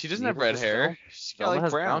 She doesn't have red hair. She's got Velma like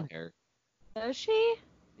has brown. hair. Does she?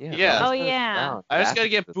 Yeah. Yeah. Velma's Oh, got yeah. brown. I just gotta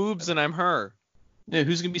get Daphne's boobs and I'm her. Yeah,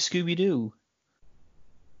 who's gonna be Scooby Doo?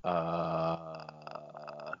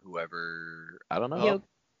 Whoever. I don't know. Yo.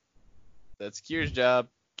 That's Kira's job.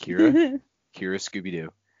 Kira. Kira Scooby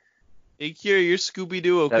Doo. Hey Kira, you're Scooby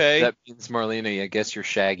Doo, okay? That means Marlena. I guess you're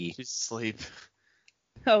Shaggy. She's asleep.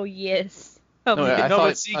 Oh yes. Oh, No, yes. I no, thought-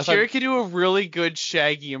 but see, I thought- Kira can do a really good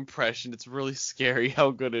Shaggy impression. It's really scary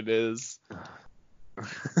how good it is.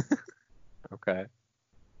 Okay.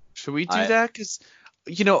 Should we do I- that? Because,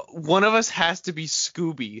 one of us has to be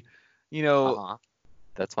Scooby. Uh-huh.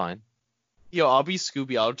 That's fine. I'll be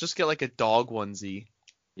Scooby. I'll just get like a dog onesie.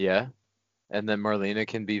 Yeah. And then Marlena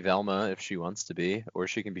can be Velma if she wants to be, or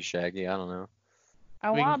she can be Shaggy. I don't know.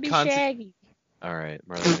 I we want to can be contact- Shaggy. All right,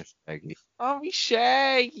 Marlena Shaggy. I'll be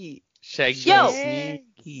Shaggy. Shaggy. Yo!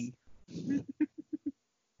 Sneaky.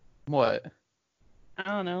 What? I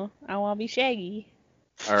don't know. I want to be Shaggy.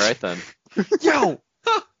 All right then. Yo!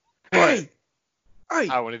 Hey!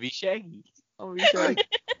 I want to be Shaggy. I wanna be Shaggy.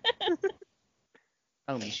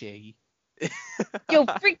 I'll be Shaggy. Yo,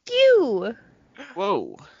 freak you.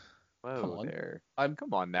 Whoa. Whoa Come on. there. I'm-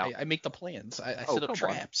 Come on now. I make the plans. I Oh, set up come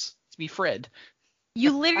on. traps. It's me, Fred.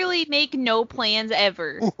 You literally make no plans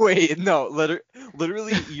ever. Wait, no.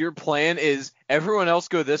 Literally, your plan is everyone else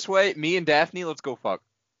go this way. Me and Daphne, let's go fuck.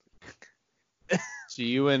 So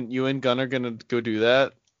you and Gunn are gonna go do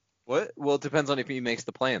that? What? Well, it depends on if he makes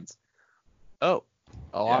the plans. Oh.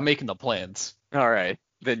 Oh, Yeah. I'm making the plans. All right,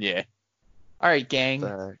 then yeah. All right, gang.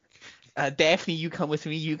 the Daphne, you come with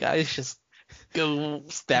me. You guys just go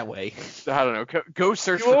that way. I don't know. Go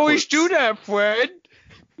search for clues. that, Fred.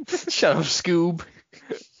 Shut up, Scoob.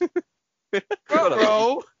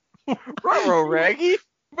 Ruh-roh. Ruh-roh, Raggy.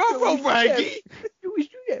 Ruh-roh, Raggy. You always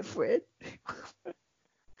do that, Fred.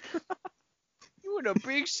 You want a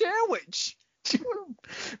big sandwich.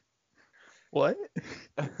 What?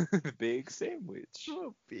 Big sandwich.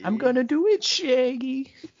 I'm gonna do it,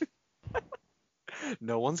 Shaggy.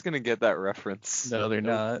 No one's gonna get that reference. No, they're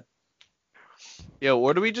not. Yo,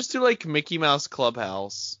 what do we just do like Mickey Mouse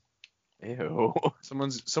Clubhouse? Ew.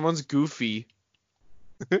 Someone's goofy.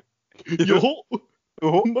 Yo,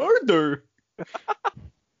 murder.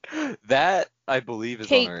 That I believe is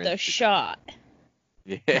Take on our the Instagram. shot.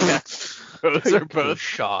 Yeah. Those are both.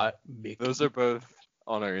 shot. Mickey. Those are both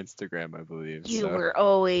on our Instagram, I believe. You so. were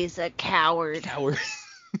always a coward. coward.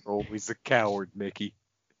 Always a coward, Mickey.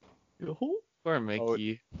 Yo. Poor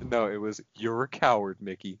Mickey. No, it was you're a coward,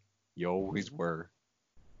 Mickey. You always were.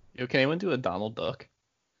 Yo, can anyone do a Donald Duck?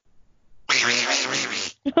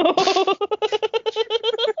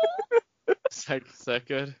 Is that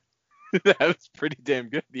good? That was pretty damn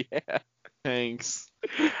good, yeah. Thanks.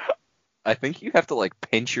 I think you have to like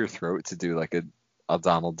pinch your throat to do like a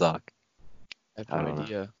Donald Duck. I have I no don't know.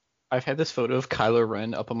 idea. I've had this photo of Kylo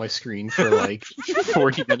Ren up on my screen for like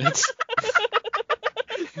 40 minutes.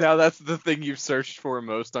 Now that's the thing you've searched for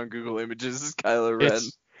most on Google Images is Kylo Ren.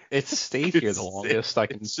 It's stayed here the It's- longest, I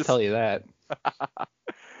can it's just- tell you that.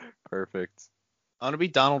 Perfect. I want to be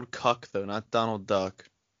Donald Cuck though, not Donald Duck.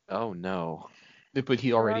 Oh no. But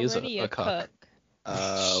he already is a cuck.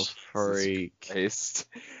 cuck. Freak. Christ.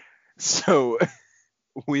 So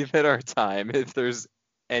we've hit our time. If there's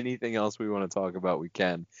anything else we want to talk about, we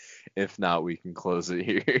can. If not, we can close it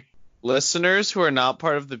here. Listeners who are not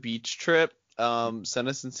part of the beach trip, send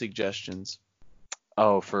us some suggestions.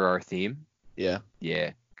 Oh, for our theme? Yeah.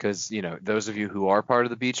 Yeah. Because, those of you who are part of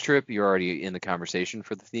the beach trip, you're already in the conversation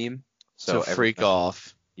for the theme. So freak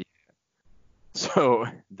off. So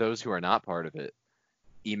those who are not part of it,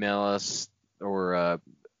 email us or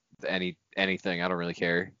anything. I don't really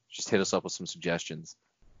care. Just hit us up with some suggestions.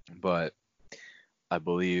 But I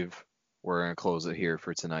believe we're gonna close it here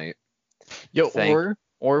for tonight. Yo, Thank-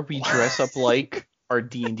 or we dress up like our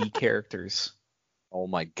D&D characters. Oh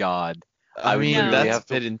my God, I mean, No. that's have a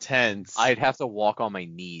bit intense. I'd have to walk on my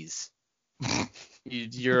knees.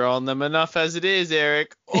 You're on them enough as it is,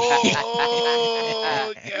 Eric.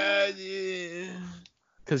 Oh, God.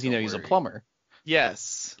 Because, Don't he's a worry. plumber.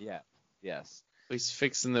 Yes. Yeah. Yes. He's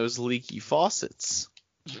fixing those leaky faucets.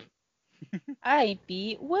 I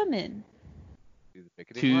beat women. Do the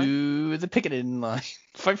picketing line? To the picketing line.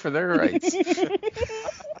 Fight for their rights.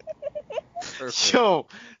 Perfect. Yo,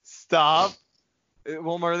 stop.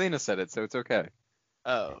 Well, Marlena said it, so it's okay.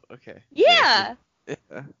 Oh, okay. Yeah. Yeah.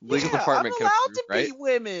 Legal department I'm can allowed approve, to right? beat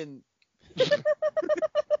women.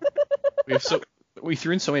 We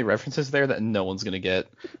threw in so many references there that no one's going to get.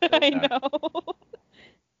 I know.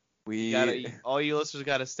 All you listeners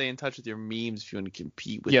got to stay in touch with your memes if you want to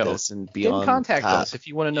compete with Yo, this and be Get on in contact top. us if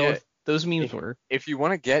you want to know Yeah. if those memes were. If you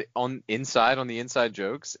want to get on the inside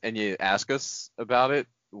jokes and you ask us about it,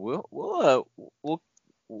 we'll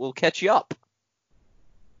catch you up.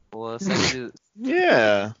 We'll send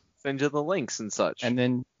Yeah. you the links and such. And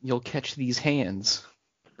then you'll catch these hands.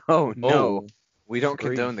 oh no, Oh, we don't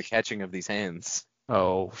freak. condone the catching of these hands.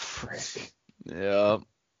 Oh, frick. Yeah.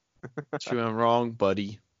 You went wrong,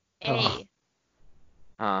 buddy. Hey,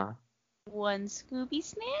 Huh? one Scooby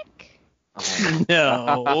snack, Oh,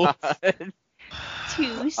 No. God. two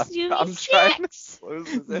I'm Scooby trying to snacks. close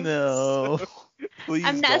this episode. No. Please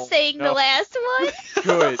I'm not don't. saying No. the last one.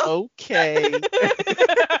 Good. Okay.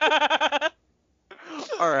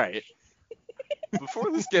 All right.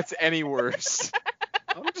 Before this gets any worse,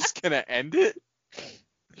 I'm just gonna end it.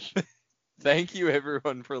 Thank you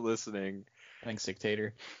everyone for listening. Thanks,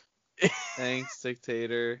 Dictator. Thanks,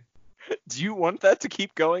 Dictator. Do you want that to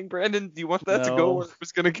keep going, Brandon? Do you want that to go No. where it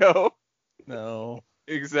was gonna go? No.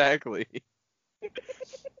 Exactly.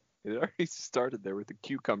 It already started there with the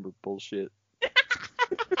cucumber bullshit.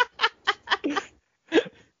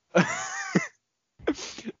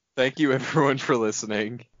 Thank you everyone for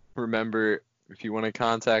listening. Remember, if you want to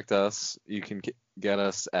contact us, you can get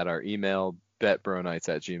us at our email,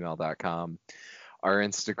 betbronights@gmail.com, our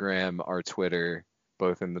Instagram, our Twitter,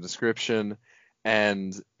 both in the description.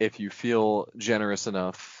 And if you feel generous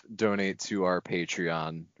enough, donate to our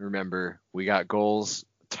Patreon. Remember, we got goals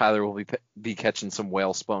Tyler will be catching some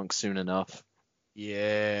whale spunk soon enough.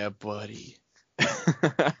 Yeah, buddy.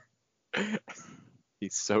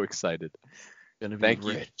 He's so excited. Gonna be Thank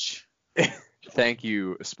you. rich. Thank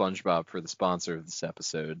you, SpongeBob, for the sponsor of this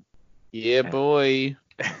episode. Yeah, boy.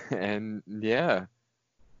 And yeah,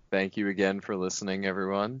 thank you again for listening,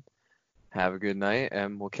 everyone. Have a good night,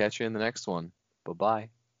 and we'll catch you in the next one. Bye-bye.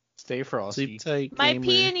 Stay frosty. Sleep tight, My gamer.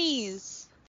 peonies.